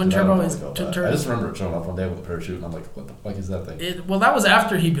 A twin turbo is twin turbo. I just remember it showing up one day with a parachute, and I'm like, what the fuck is that thing? Well, that was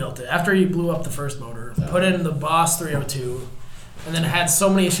after he built it. After he blew up the first motor, put in the Boss 302, and then had so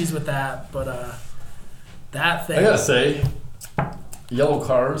many issues with that. But that thing. I gotta say, yellow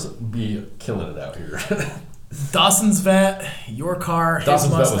cars be killing it out here. Dawson's Vet, your car, his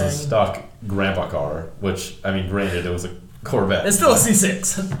Dawson's Mustang. Vet was a stock grandpa car, which, I mean, granted, it was a Corvette. It's still a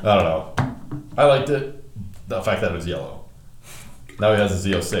C6. I don't know. I liked it. The fact that it was yellow. Now he has a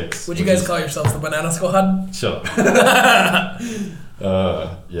Z06. Would you guys call yourselves the Banana Squad? Shut up.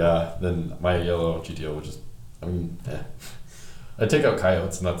 Yeah, then my yellow GTO would just, I mean, I take out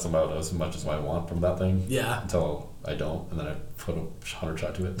coyotes, and that's about as much as I want from that thing. Yeah. Until I don't, and then I put a 100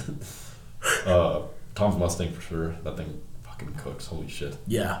 shot to it. Tom's Mustang for sure. That thing fucking cooks. Holy shit.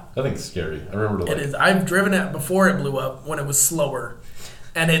 Yeah. That thing's scary. I remember it is. I've driven it before it blew up when it was slower,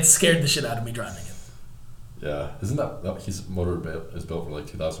 and it scared the shit out of me driving it. Yeah. Isn't that his motor is built for like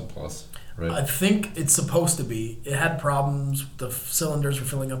 2,000 plus, right? I think it's supposed to be. It had problems. The cylinders were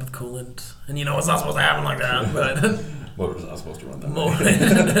filling up with coolant, and it's not supposed to happen like that. But motor's not supposed to run that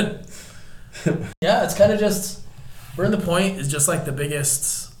way. Yeah, it's kind of just. Burn the Point is just like the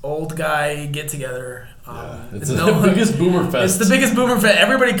biggest old guy get together. It's the biggest boomer fest. It's the biggest boomer fest.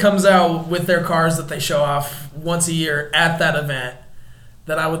 Everybody comes out with their cars that they show off once a year at that event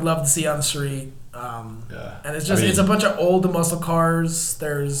that I would love to see on the street. And it's just it's a bunch of old muscle cars.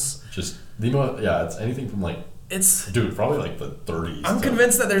 There's just it's anything from like probably like the 30s. I'm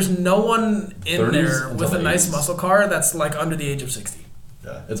convinced that there's no one in there with a nice muscle car that's like under the age of 60.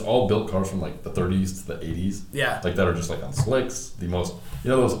 Yeah, it's all built cars from like the 30s to the 80s. Yeah, like that are just like on slicks. The most,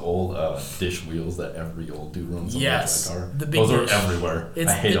 those old dish wheels that every old dude runs on that car. The big those dish. Are everywhere.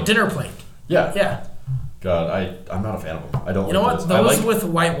 It's I hate them. Dinner plate. Yeah. God, I'm not a fan of them. I don't. You know what? Those with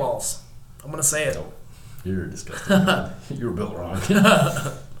white walls. I'm gonna say it. No, you're disgusting. You were built wrong.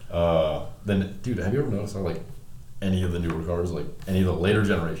 Then, dude, have you ever noticed how like any of the newer cars, like any of the later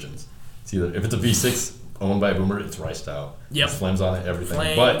generations, it's either if it's a V6 owned by a boomer, it's riced out. Yep. There's flames on it, everything.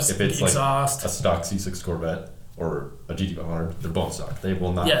 Flames, but if it's exhaust. like a stock C6 Corvette or a GT500, they're bone stock. They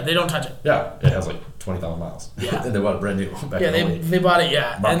will not. Yeah, they don't touch it. Yeah, it has like 20,000 miles. Yeah. And they bought it brand new back in 08. They bought it,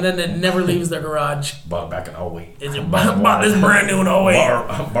 and then it never leaves their garage. Bought it back in 08. Bought this brand new in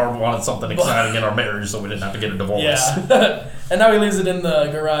 08. Barb wanted something exciting in our marriage, so we didn't have to get a divorce. Yeah. And now he leaves it in the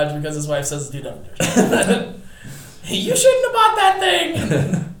garage because his wife says, dude, you shouldn't have bought that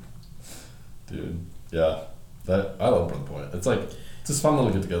thing. Dude, yeah. I love Brother Point. It's like, it's just fun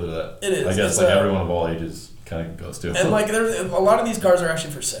little get together that it is. I guess like everyone of all ages kind of goes to. And like there's a lot of these cars are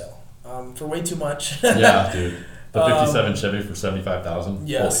actually for sale. For way too much. Yeah, dude. The 57 Chevy for $75,000.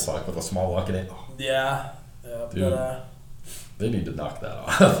 Yes. Holy fuck, with a small lock in it. Oh. Yeah. Dude. But, they need to knock that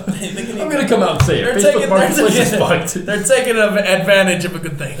off. I'm gonna come out and say it. Facebook Marketplace is fucked. They're taking advantage of a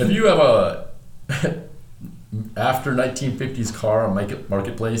good thing. If you have a after 1950s car on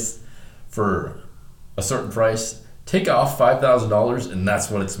Marketplace for a certain price, take off $5,000 and that's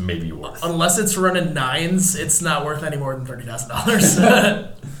what it's maybe worth. Unless it's running 9s, it's not worth any more than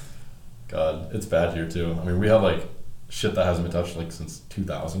 $30,000. God, it's bad here too. I mean, we have like shit that hasn't been touched like since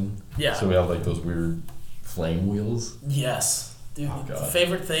 2000. Yeah. So we have like those weird flame wheels. Yes. Dude, the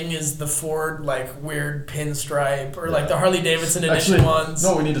favorite thing is the Ford like weird pinstripe or like the Harley Davidson edition ones.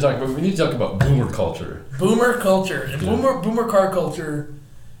 No, we need to talk about boomer culture. Boomer culture. And boomer car culture,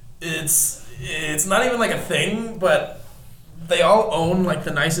 it's not even like a thing, but they all own like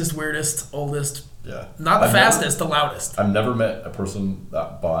the nicest, weirdest, oldest. Yeah. Not the fastest, the loudest. I've never met a person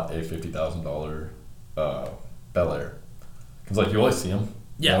that bought a $50,000 Bel Air. Because like you always see them.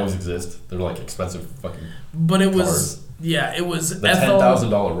 Yeah. They always exist. They're like expensive fucking But it was cars. Yeah, it was the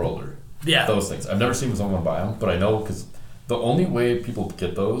 $10,000 roller. Yeah, those things. I've never seen someone buy them, but I know because the only way people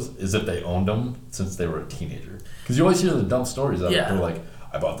get those is if they owned them since they were a teenager. Because you always hear the dumb stories that they're like,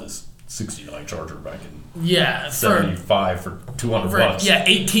 I bought this '69 Charger back in '75 for $200. Yeah,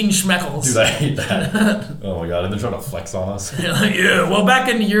 18 schmeckles. Dude, I hate that. Oh my god, and they're trying to flex on us. Well, back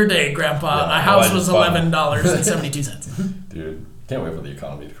in your day, Grandpa, a house was $11.72. Dude. Can't wait for the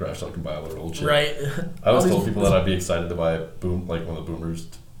economy to crash so I can buy all their old shit. Right. I always told people that I'd be excited to buy one of the boomers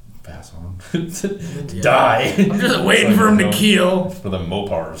to pass on. Die. I'm just waiting for him to keel. For the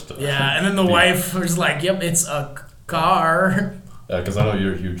Mopars to and then the wife was like, yep, it's a car. Yeah, because I know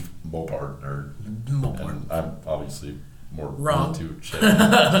you're a huge Mopar nerd. Mopar. And I'm obviously more wrong into shit.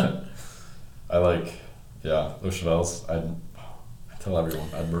 I like, those Chevelles. I tell everyone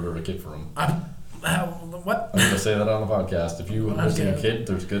I'd murder a kid for them. What? I'm going to say that on the podcast. If you are missing a kid,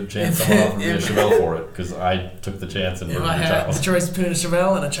 there's a good chance someone offered me a Chevelle for it because I took the chance and murdered a child. If I had the choice between a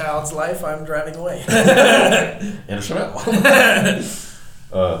Chevelle and a child's life, I'm driving away. And a Chevelle.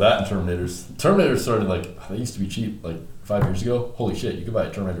 That and Terminators. Terminators started they used to be cheap 5 years ago. Holy shit, you could buy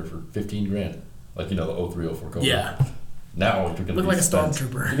a Terminator for $15,000. Like the 03, 04 Cobra. Yeah. Now you're going to look like a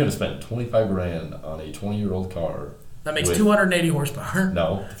stormtrooper. You're going to spend $25,000 on a 20-year-old car. That makes 280 horsepower.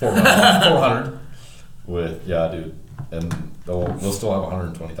 No, 400. With dude, and they'll still have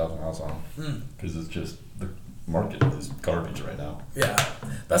 120,000 miles on them because it's just the market is garbage right now. Yeah,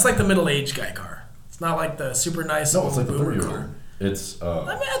 that's like the middle-aged guy car. It's not like the super nice. No, it's like the boomer 30-year-old. car. It's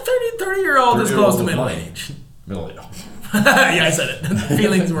I mean, 30-year-old is close to middle age. Middle age. Yeah, I said it.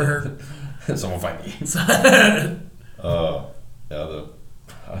 Feelings were hurt. Someone fight me.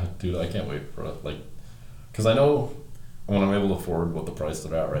 Dude, I can't wait for it. Because I know when I'm able to afford what the price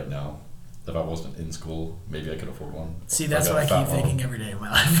they're at right now. If I wasn't in school, maybe I could afford one. See, that's what I keep thinking every day of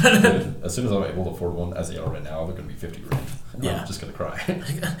my life. Dude, as soon as I'm able to afford one, as they are right now, they're going to be $50,000. I'm just going to cry.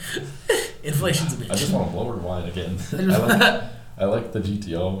 Inflation's a bitch. I just want a blower wine again. I like the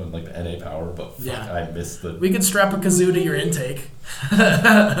GTO and the NA power, but I miss the... We could strap a kazoo to your intake.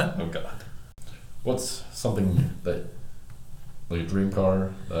 Oh, God. What's something that... a dream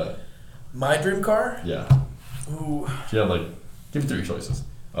car that... My dream car? Yeah. Ooh. If you had, give me 3 choices.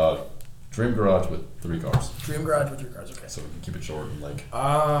 Dream garage with 3 cars. Dream garage with 3 cars, okay. So we can keep it short and keep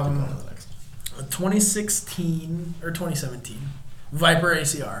going to the next. 2016 or 2017 Viper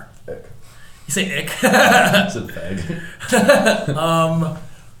ACR. Heck. You say ick. I said fag.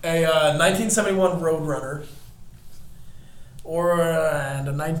 A 1971 Roadrunner. Or and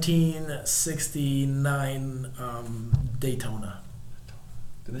a 1969 Daytona.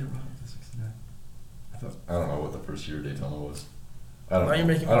 Did they run up to 69? I don't know what the first year Daytona was. I don't Now know. you're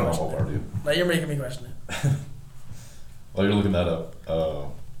making me I don't know question how far, dude. Now you're making me question it. While you're looking that up,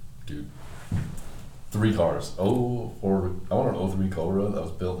 dude, 3 cars. I want an 03 Cobra that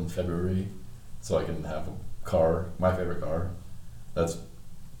was built in February, so I can have a car, my favorite car, that's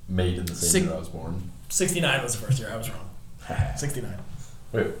made in the same year I was born. 69 was the first year. I was wrong. 69.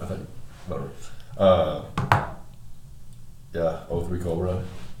 Wait, I thought, whatever. Yeah, 03 Cobra,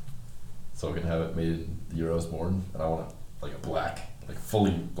 so I can have it made in the year I was born, and I want it like a black, like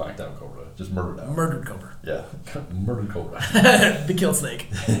fully blacked out Cobra, just murdered out. Murdered Cobra. Yeah, murdered Cobra. The kill snake.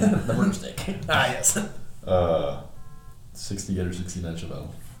 The murder snake. Yes. 68 or 69 Chevelle.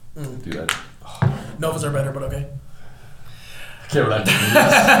 Dude, Novas are better, but okay. Okay, we're back to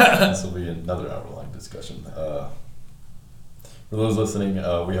movies. This will be another hour-long discussion. For those listening,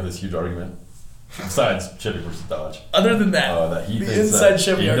 we have this huge argument. Besides Chevy versus Dodge. Other than that, that he the thinks inside that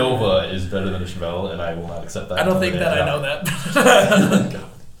Chevy a argument. Nova is better than a Chevelle, and I will not accept that. I don't think that I know that.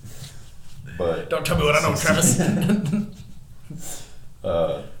 But don't tell me what I know, Travis.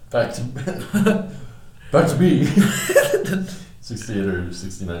 back to me. 68 or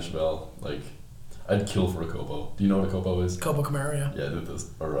 69 Chevelle, like, I'd kill for a Copo. Do you know what a Copo is? Copo Camaro, yeah. Yeah, this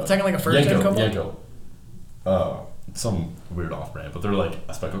or talking like a first gen Copo? Yanko. Some weird off-brand, but they're like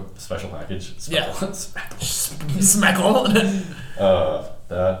a special package. Yeah. Smackle.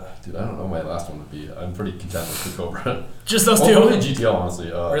 That, dude, I don't know what my last one would be. I'm pretty content with the Cobra. Just those two? Probably GTO,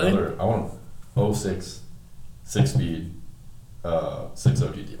 honestly. Really? I want 06, 6-speed,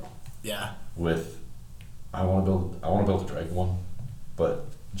 6.0 GTO. Yeah. I want to build a Dragon one, but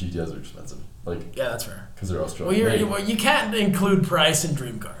GTOs are expensive. Like, yeah, that's fair. Because they're Australian. Well, you can't include price in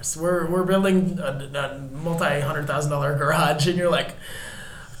dream cars. We're building a multi-$100,000 garage, and you're like,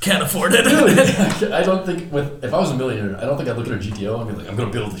 can't afford it. Dude, I don't think if I was a millionaire, I don't think I'd look at a GTO and be like, I'm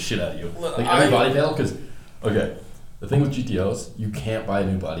gonna build the shit out of you. Like every body panel, because the thing with GTOs, you can't buy a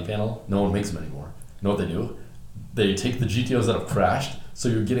new body panel. No one makes them anymore. You know what they do? They take the GTOs that have crashed, so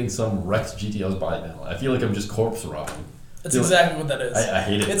you're getting some wrecked GTO's body panel. I feel like I'm just corpse robbing. That's exactly what that is. I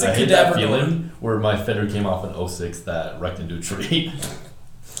hate it. It's I hate that feeling where my fender came off in 06 that wrecked into a tree.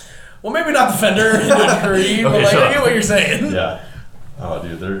 Well, maybe not the fender into a tree, but like, I get what you're saying. Yeah. Oh,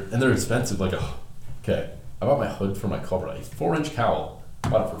 dude, they're expensive. Like, okay, I bought my hood for my Cobra, a 4-inch cowl.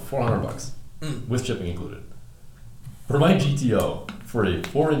 Bought it for $400 with shipping included. For my GTO, for a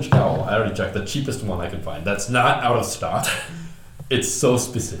 4-inch cowl, I already checked the cheapest one I could find. That's not out of stock. It's so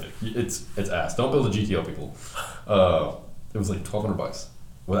specific. It's ass. Don't build a GTO, people. It was like $1,200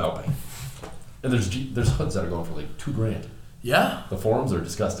 without paying. And there's hoods that are going for like $2,000. Yeah. The forums are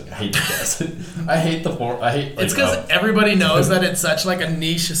disgusting. I hate the guys. I hate the forum. It's because everybody knows that it's such like a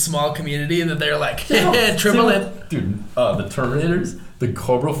niche, small community that they're like, triple it. Dude, the Terminators, the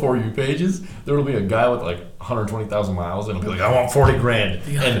Cobra For You pages, there will be a guy with like 120,000 miles and it'll be like, I want $40,000.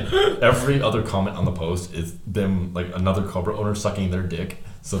 Yeah. And every other comment on the post is them, like another Cobra owner sucking their dick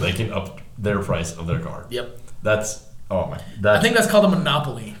so they can up their price of their car. Yep. That's, I think that's called a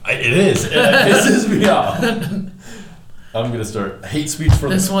monopoly. It is. It pisses me off. I'm gonna start hate speech for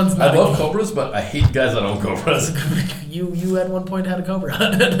this one's not. I love Cobras, but I hate guys that own Cobras. You at one point had a Cobra.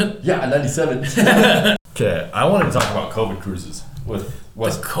 Yeah, in '97. Okay, I want to talk about COVID cruises with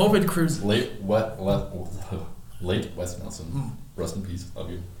the COVID cruise. Late Wes Nelson. Rest in peace.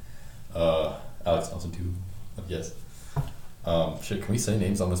 Love you. Alex Nelson too. Yes. Shit, can we say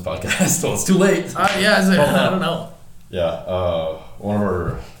names on this podcast? Well, it's too late. Yeah, I don't know. Yeah, one of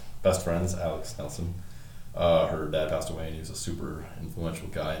our best friends, Alex Nelson. Her dad passed away and he was a super influential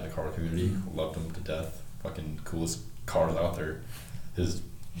guy in the car community. Loved him to death. Fucking coolest cars out there. His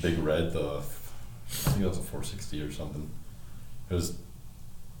big red, I think that was a 460 or something. It was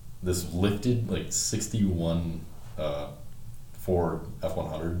this lifted like 61 Ford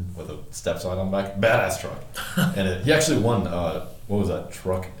F100 with a step side on the back. Badass truck. And he actually won, what was that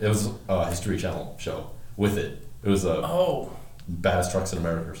truck? It was a History Channel show with it. It was Baddest Trucks in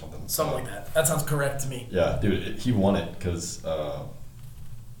America or something. Something like that. That sounds correct to me. Yeah, dude, he won it because I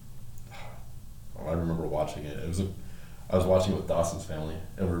remember watching it. I was watching it with Dawson's family,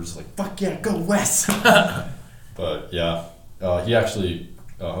 and we were just like, "Fuck yeah, go Wes!" But yeah, he actually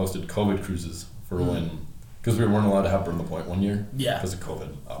hosted COVID cruises for when, because we weren't allowed to have Burn the Point one year. Yeah. Because of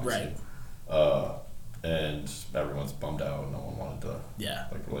COVID, obviously. Right. and everyone's bummed out. No one wanted to. Yeah.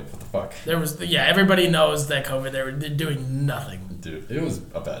 Like, we're like, what the fuck? There was everybody knows that COVID. They're doing nothing. Dude, it was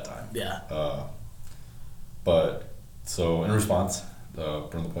a bad time. Yeah. But so in response,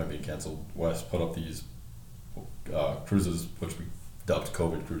 Burn the Point being canceled, Wes put up these cruises, which we dubbed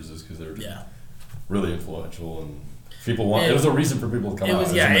COVID cruises because they were just really influential and people want. It was a reason for people to come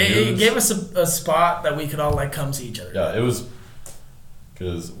out. It gave us a spot that we could all like come see each other. Yeah, it was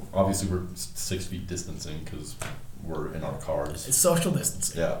because obviously we're 6 feet distancing because we're in our cars. It's social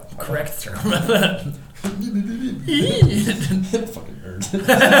distancing. Yeah, correct term. Fucking nerd.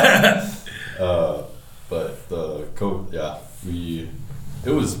 But the COVID,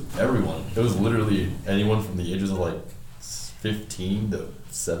 it was everyone. It was literally anyone from the ages of like 15 to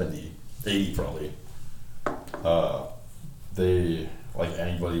 70, 80 probably. They, like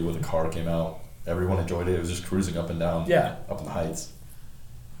anybody with a car came out. Everyone enjoyed it. It was just cruising up and down. Yeah. Up in the heights.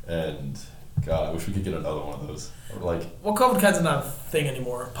 And God, I wish we could get another one of those. Or like, well, COVID kind of not a thing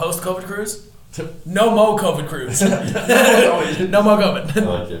anymore. Post-COVID cruise? No more COVID cruise. No more COVID. I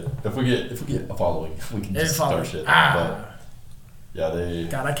like it. If we get a following, we can just start shit. But yeah, they.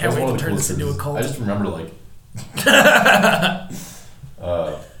 God, I can't wait to turn this into a cult. I just remember like.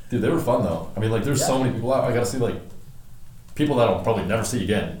 Dude, they were fun though. I mean, like, there's so many people out. I gotta see like people that I'll probably never see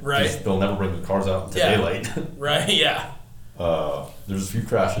again. Right. They'll never bring the cars out until daylight. Right. Yeah. There's a few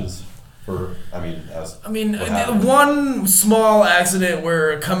crashes. One small accident where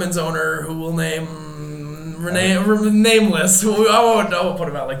a Cummins owner, who will nameless, I won't put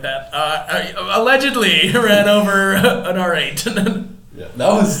him out like that, allegedly ran over an R8. Yeah,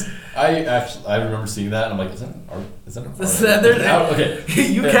 that was. I remember seeing that and I'm like, is that an R8? Okay,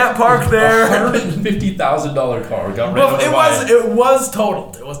 you can't park there. $150,000 car got ran over. It was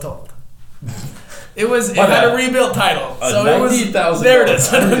totaled. It had a rebuilt title. So $90,000. There it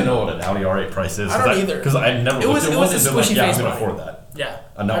is. I don't even know what an Audi R8 price is. I don't either. Because I've never looked at one and been like, yeah, I'm going to afford that. Yeah.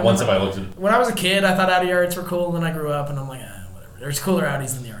 And not once have I looked at it. When I was a kid, I thought Audi R8s were cool. Then I grew up and I'm like, whatever. There's cooler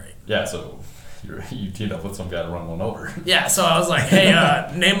Audis than the R8. Yeah, so you teamed up with some guy to run one over. Yeah, so I was like, hey,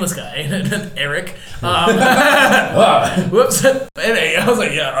 nameless guy, Eric. Whoops. Anyway, I was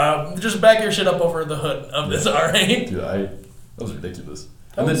like, just back your shit up over the hood of this R8. Dude, that was ridiculous.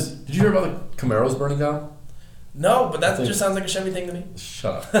 And then, did you hear about the Camaros burning down? No, but that just sounds like a Chevy thing to me.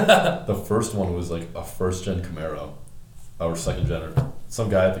 Shut up. The first one was like a first-gen Camaro, or second-gen, or some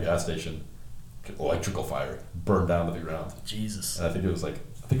guy at the gas station, electrical fire, burned down to the ground. Jesus. And I think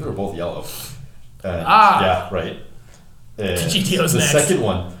they were both yellow. And, yeah, right. And GTO's the next. second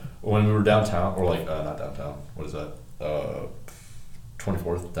one, when we were downtown, or like, not downtown, what is that?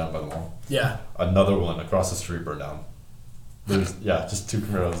 24th, down by the mall. Yeah. Another one across the street burned down. There's just 2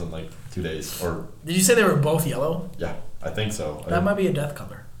 Camaros in like 2 days. Or did you say they were both yellow? Yeah, I think so. That might be a death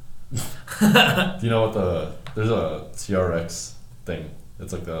color. Do you know what there's a CRX thing.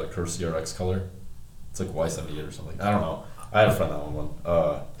 It's like the Curse CRX color. It's like Y78 or something. I don't know. I had a friend that one.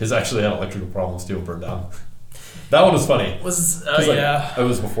 His actually had electrical problems too and burned down. That one was funny. It was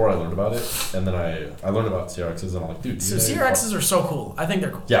before I learned about it, and then I learned about CRXs, and I'm like, dude. So CRXs are so cool. I think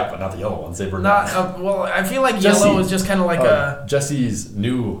they're cool. Yeah, but not the yellow ones. They burn down. Well, I feel like yellow is just kind of like Jesse's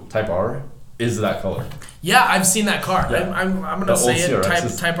new Type R is that color. Yeah, I've seen that car. Yeah. I'm gonna say it.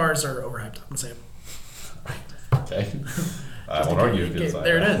 Type R's are overhyped. I'm gonna say it. Okay. I won't argue because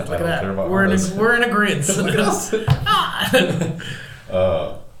there it is. Look at that. We're in agreement. Look at us.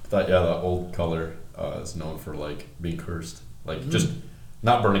 That old color is known for like being cursed, like just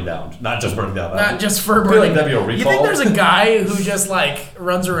not burning down, not just burning down. Not just for burning. Like that'd be a recall. You think there's a guy who just like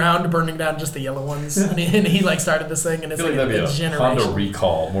runs around burning down just the yellow ones, and he like started this thing, and it's like that'd be a generation. Honda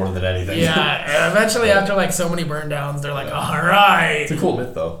recall more than anything. Yeah, and eventually after like so many burn downs, they're like, all right. It's a cool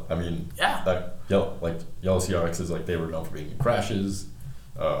myth though. I mean, that yellow CRXs, like they were known for being in crashes,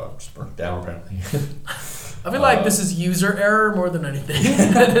 just burning down apparently. I feel like this is user error more than anything.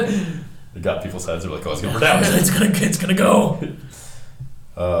 It got people's heads. They're like, "Oh, it's gonna burn down. it's gonna go."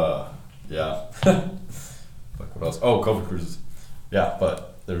 Yeah. Like what else? Oh, COVID cruises. Yeah,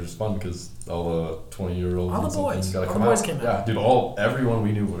 but they're just fun because all the 20-year-olds, all the boys, gotta all come the boys out. came out. Yeah, dude. Everyone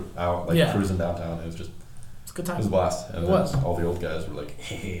we knew were out, like cruising downtown. It was just. It's a good time. It was a blast. And it was. All the old guys were like,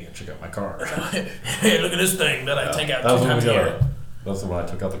 "Hey, check out my car." Hey, look at this thing that I take out 2 times a year. That's when I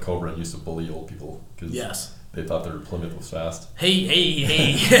took out the Cobra and used to bully old people because they thought their Plymouth was fast.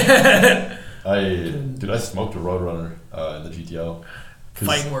 Hey. I smoked a Roadrunner in the GTO.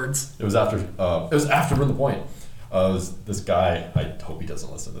 Fighting words. It was after Burn the Point. It was this guy. I hope he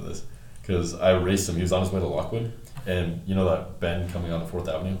doesn't listen to this because I raced him. He was on his way to Lockwood, and you know that bend coming on 4th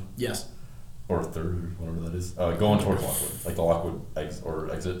Avenue. Yes. or 3rd, whatever that is, going towards Lockwood, like the Lockwood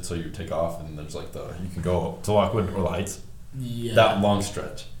exit. So you take off, and there's like you can go to Lockwood or the Heights. Yeah. That long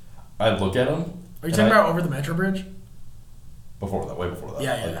stretch. I look at him. Are you talking about over the Metro Bridge? Before that, way before that.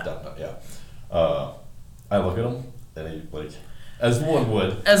 Yeah. I look at him, and he like, as one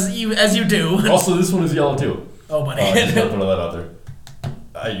would. As you do. Also, this one is yellow too. Oh, buddy. Just gotta throw that out there.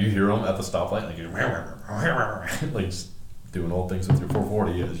 You hear him at the stoplight, like just doing old things with your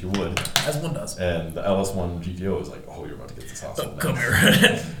 440 as you would. As one does. And the LS1 GTO is like, oh, you're about to get this house. Come here.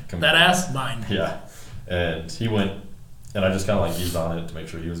 That ass, mine. Yeah. And he went, and I just kind of like eased on it to make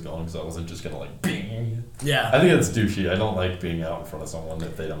sure he was going, because I wasn't just gonna like bing. Yeah. I think it's douchey. I don't like being out in front of someone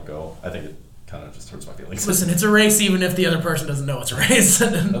if they don't go. I think it kind of just hurts my feelings. Listen, it's a race even if the other person doesn't know it's a race.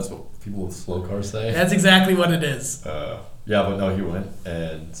 That's what people with slow cars say. That's exactly what it is. Yeah, but no, he went,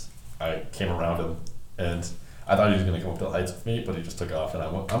 and I came around him, and I thought he was going to come up to the Heights with me, but he just took off, and I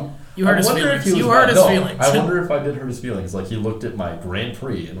went, You hurt his feelings. You hurt his feelings. I wonder if I did hurt his feelings. Like, he looked at my Grand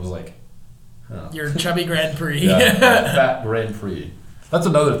Prix and was like, huh. Your chubby Grand Prix. Yeah, fat Grand Prix. That's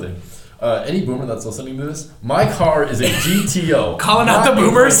another thing. Any boomer that's listening to this, my car is a GTO. Calling out the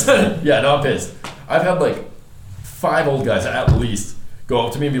boomers? Yeah, no, I'm pissed. I've had like 5 old guys at least go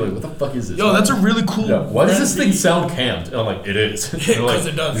up to me and be like, what the fuck is this? Yo, that's a really cool... Yeah, why does this thing sound cammed? And I'm like, it is. They're like,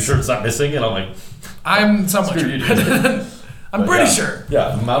 it does. You sure it's not missing? And I'm like... I'm somewhat sure. I'm pretty sure.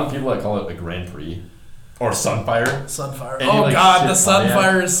 Yeah, the amount of people that call it a Grand Prix or Sunfire. Sunfire. And oh like God, the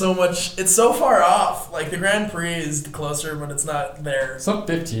Sunfire is so much. It's so far off. Like the Grand Prix is closer, but it's not there. Some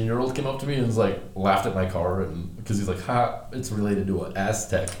 15-year-old came up to me and was like, laughed at my car, and because he's like, "Ha, it's related to an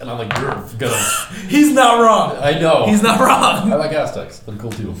Aztec," and I'm like, "You're gonna." He's not wrong. I know. He's not wrong. I like Aztecs. They're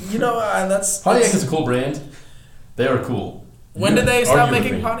cool too. You know, Pontiac is a cool brand. They are cool. When did they stop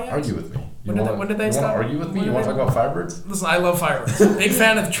making Pontiacs? Argue with me. When did they stop? Argue with me? You want to talk about Firebirds? Listen, I love Firebirds. Big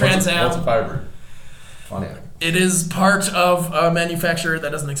fan of Trans Am. What's a Firebird? Pontiac. It is part of a manufacturer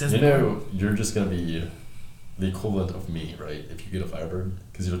that doesn't exist anymore. You know, you're just going to be the equivalent of me, right? If you get a Firebird,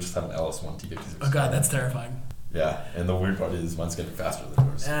 because you'll just have an LS1 T56. Oh God, that's terrifying. Yeah, and the weird part is mine's getting faster than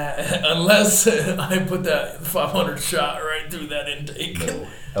yours. Unless I put that 500 shot right through that intake. No,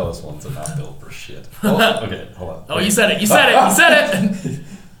 LS1s are not built for shit. Oh, okay, hold on. Oh, you said it. You said it. You said it.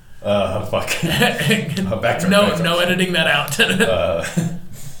 Fuck. Backtrack. No editing that out.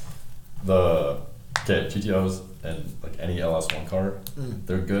 Okay, GTOs and like any LS1 car,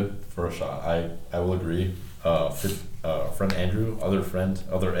 they're good for a shot. I will agree. Friend Andrew, other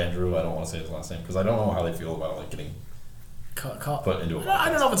Andrew, I don't want to say his last name because I don't know how they feel about like getting put into a podcast. I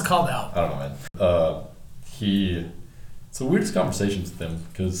don't know if it's called out. I don't know, man. It's the weirdest conversations with him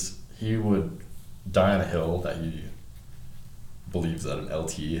because he would die on a hill that he believes that an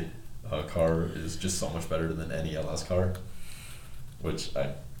LT car is just so much better than any LS car, which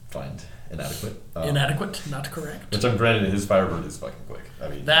I find inadequate. Inadequate, not correct. Which I'm granted, his Firebird is fucking quick. I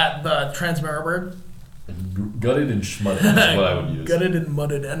mean, the Transmirror Bird. Gutted and schmudded is what I would use. Gutted and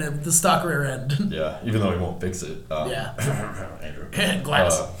mudded, and the stock rear end. Yeah, even though he won't fix it. Yeah. Andrew.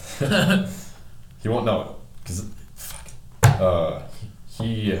 Glass. He won't know because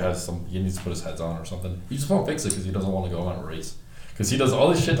he needs to put his heads on or something. He just won't fix it because he doesn't want to go out and race. Because he does all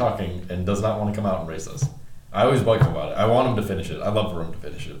this shit talking and does not want to come out and race us. I always bug him about it. I want him to finish it. I love for him to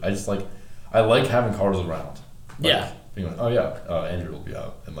finish it. I like having cars around. Yeah. Being like, oh yeah, Andrew will be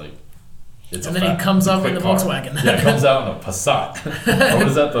out, and like. And then he comes up in the Volkswagen. Yeah, he comes out in a Passat. Or what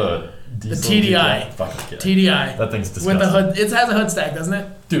is that, the TDI. Fucking TDI. That thing's disgusting. With the hood, it has a hood stack, doesn't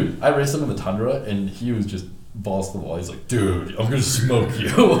it? Dude, I raced him in the Tundra, and he was just balls to the wall. He's like, dude, I'm going to smoke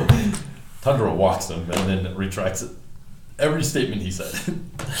you. Tundra walks him, and then retracts it. Every statement he said.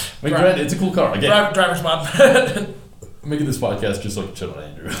 I mean, granted, it's a cool car. Again, driver's mod. I'm making this podcast just so I can shit on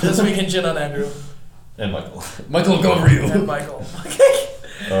Andrew. Just so we can shit on Andrew. And Michael. Michael will go over you. And Michael.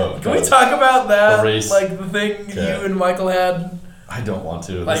 Can we talk about that? The race. Like the thing you and Michael had? I don't want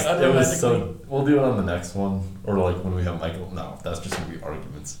to. Like, it was so. We'll do it on the next one, or like when we have Michael. No, that's just gonna be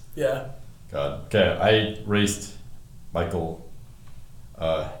arguments. Yeah. God. Okay, I raced Michael.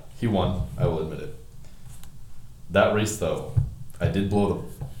 He won. I will admit it. That race though, I did blow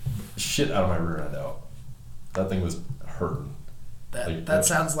the shit out of my rear end out. That thing was hurting. That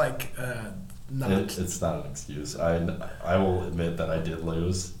sounds like. It's not an excuse. I will admit that I did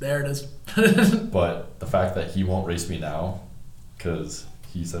lose. There it is. But the fact that he won't race me now, because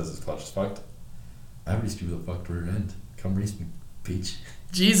he says his clutch is fucked. I raced you with a fucked rear end. Come race me, bitch.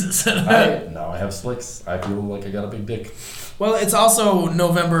 Jesus. Now I have slicks. I feel like I got a big dick. Well, it's also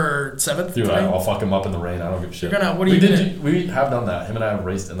November 7th. Dude, I'll fuck him up in the rain. I don't give a shit. We have done that. Him and I have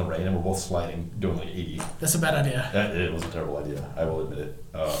raced in the rain, and we're both sliding, doing like 80. That's a bad idea. It was a terrible idea. I will admit it.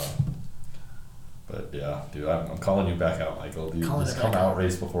 But yeah, dude, I'm calling you back out, Michael. Dude, just come out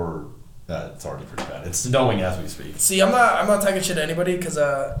race before. It's already pretty bad. It's snowing as we speak. See, I'm not talking shit to anybody because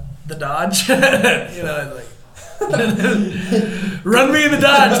the Dodge, like. Run me in the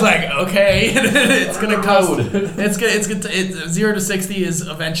Dodge, like okay. It's gonna cost. It's 0 to 60 is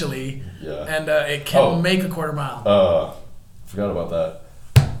eventually. Yeah. And it can make a quarter mile. Forgot about that.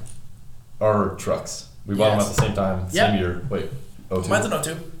 Our trucks. We bought them at the same time, same year. Wait, 02? Mine's an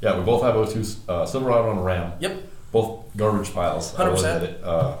 02. Yeah, we both have 02s. Silverado and a Ram. Yep. Both garbage piles.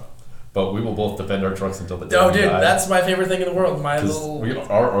 100%. But we will both defend our trucks until the day we die. That's my favorite thing in the world.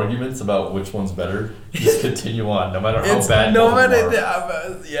 Our arguments about which one's better just continue on, no matter how bad. No matter,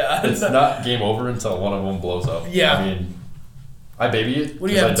 yeah. It's not game over until one of them blows up. Yeah. I mean, I baby it. What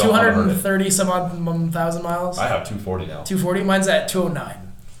do you have? 230 some odd thousand miles. I have 240 now. 240. Mine's at 209.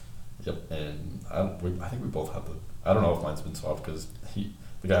 Yep, and I think we both have the. I don't know if mine's been swapped because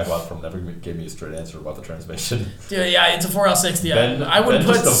the guy I bought from never gave me a straight answer about the transmission. Dude, yeah, it's a 4L60. I would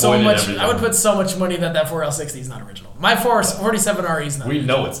put so much. I would put so much money that 4L60 is not original. My 47 RE is not. We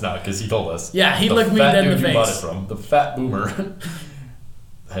know it's not because he told us. Yeah, he looked me dead in the face. Bought it from the fat boomer,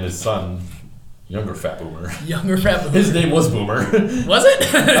 and his son, younger fat boomer. His name was Boomer. Was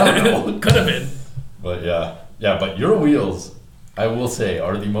it? I don't know. Could have been. But yeah. But your wheels, I will say,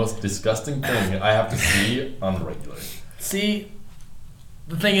 are the most disgusting thing I have to see on the regular. See.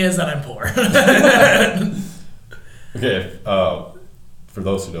 The thing is that I'm poor. Okay, for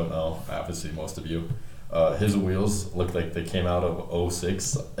those who don't know, obviously most of you, his wheels look like they came out of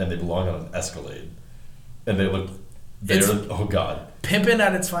 06 and they belong on an Escalade. And they look, oh God. Pimpin'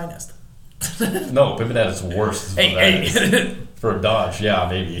 at its finest. No, pimpin' at its worst. Hey. For a Dodge, yeah,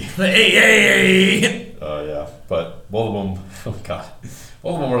 maybe. Hey. Yeah, but both of them, oh God.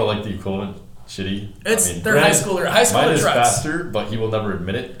 Both of them are like the equivalent. Shitty. They're high schooler mine is trucks. Faster, but he will never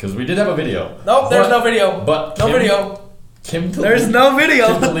admit it because we did have a video. Nope, there's no video. But There's no video. Kim deleted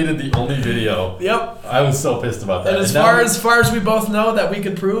the only video. Yep. I was so pissed about that. And as far as we both know that we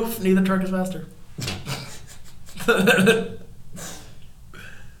could prove, neither truck is faster.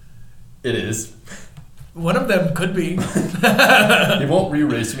 It is. One of them could be. He won't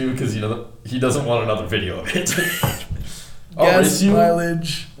re-race me because he doesn't want another video of it. I'll race you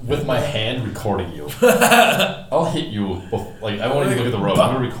mileage. With my hand recording you. I'll hit you. I won't even look at the road.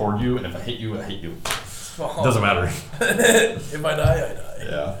 I'm going to record you, and if I hit you, I hit you. It doesn't matter. If I die, I die.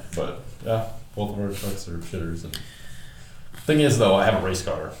 Yeah, but yeah, both of our trucks are shitters. And thing is, though, I have a race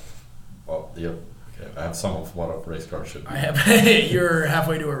car. Well, yep. Okay, I have some of what a race car should be. You're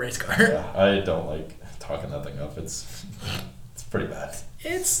halfway to a race car. Yeah, I don't like talking that thing up. It's pretty bad. I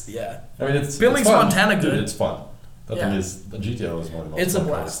mean, it's Billings, fun. Montana, good. Dude, it's fun. The thing is, the GTO is one of the most. It's a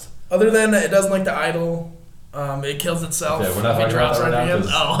blast. Other than it doesn't like to idle. It kills itself. Okay, we're not talking about that right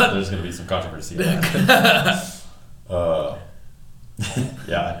now because there's going to be some controversy. Yeah,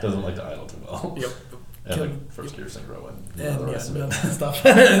 it doesn't like to idle too well. Yep. And first gear synchro and the rest of it. Stuff.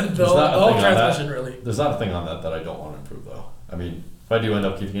 the whole transmission really. There's not a thing on that I don't want to improve though. I mean, if I do end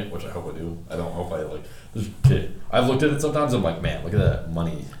up keeping it, which I hope I do, I don't hope I like. I've looked at it sometimes. I'm like, man, look at that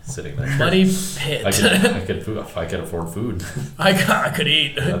money sitting there. Money pit. I could afford food. I could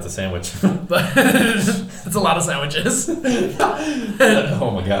eat. That's a sandwich. But it's a lot of sandwiches.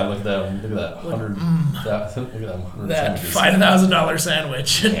 Oh my God! Look at that! Look at that! Look at that! That $5,000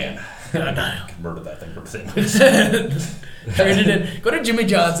 sandwich. Man, I converted that thing for a sandwich. Traded in. Go to Jimmy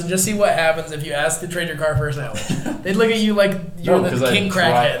John's and just see what happens if you ask to trade your car for a sandwich. They'd look at you like you're the king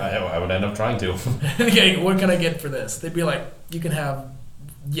crackhead. I would end up trying to. Okay, what can I get for this? They'd be like, you can have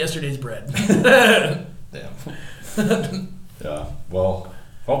yesterday's bread. Damn. Yeah. Well,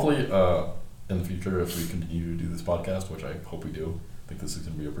 hopefully in the future, if we continue to do this podcast, which I hope we do, I think this is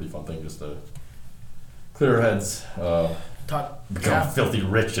going to be a pretty fun thing just to clear our heads. Become filthy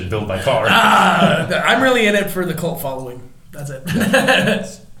rich and build my car. I'm really in it for the cult following. That's it. Yeah.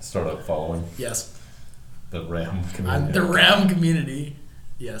 Start up following. Yes. The Ram community. The Ram community.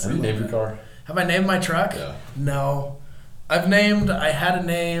 Yes. Have you named your car? Have I named my truck? Yeah. No. I had a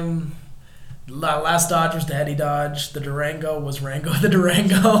name. Last Dodge was Daddy Dodge. The Durango was Rango the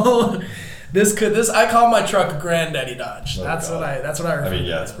Durango. I call my truck Granddaddy Dodge. Oh, that's what I refer I mean,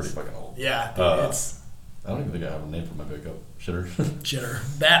 yeah, to it's pretty fucking old. Yeah, I don't even think I have a name for my pickup.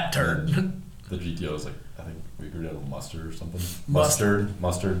 Shitter. That turd. The GTO is I think we agreed on Mustard or something.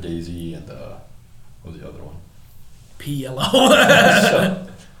 Mustard, Daisy, and what was the other one? P-Yellow.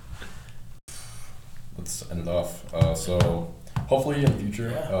 Let's end it off. So hopefully in the future,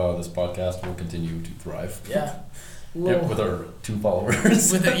 this podcast will continue to thrive. Yeah. With our 2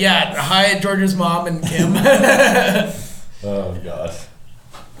 followers. Hi, George's mom and Kim. Oh, God.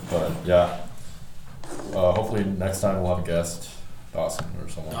 But, yeah. hopefully next time we'll have a guest, Dawson or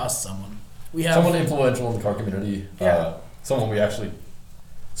someone. We have someone influential in the car community. Yeah.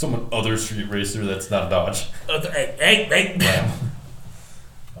 Someone other street racer that's not Dodge. Hey.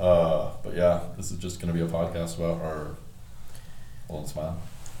 But yeah, this is just gonna be a podcast about our. Hold on, smile.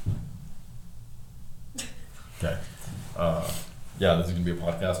 Okay. Yeah, this is gonna be a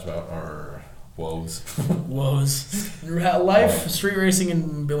podcast about our woes. Life, street racing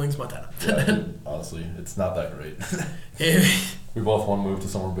in Billings, Montana. Yeah, dude, honestly, it's not that great. We both want to move to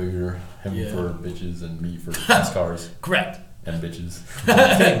somewhere bigger. Him for bitches and me for fast cars. Correct. And bitches.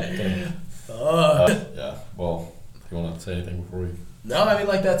 Kidding. Yeah. Well, do you want to say anything before we? No, I mean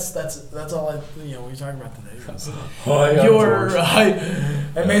like that's all we were talking about today.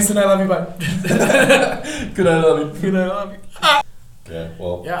 Hey Mason, I love you. Bye. Good night, I love you. Good night, I love you. Okay.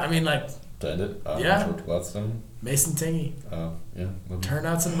 Well. Yeah, I mean like. To end it. George Gladstone. Mason Tingy. Yeah.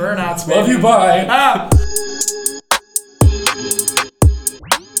 Turnouts and burnouts. Love you. Bye.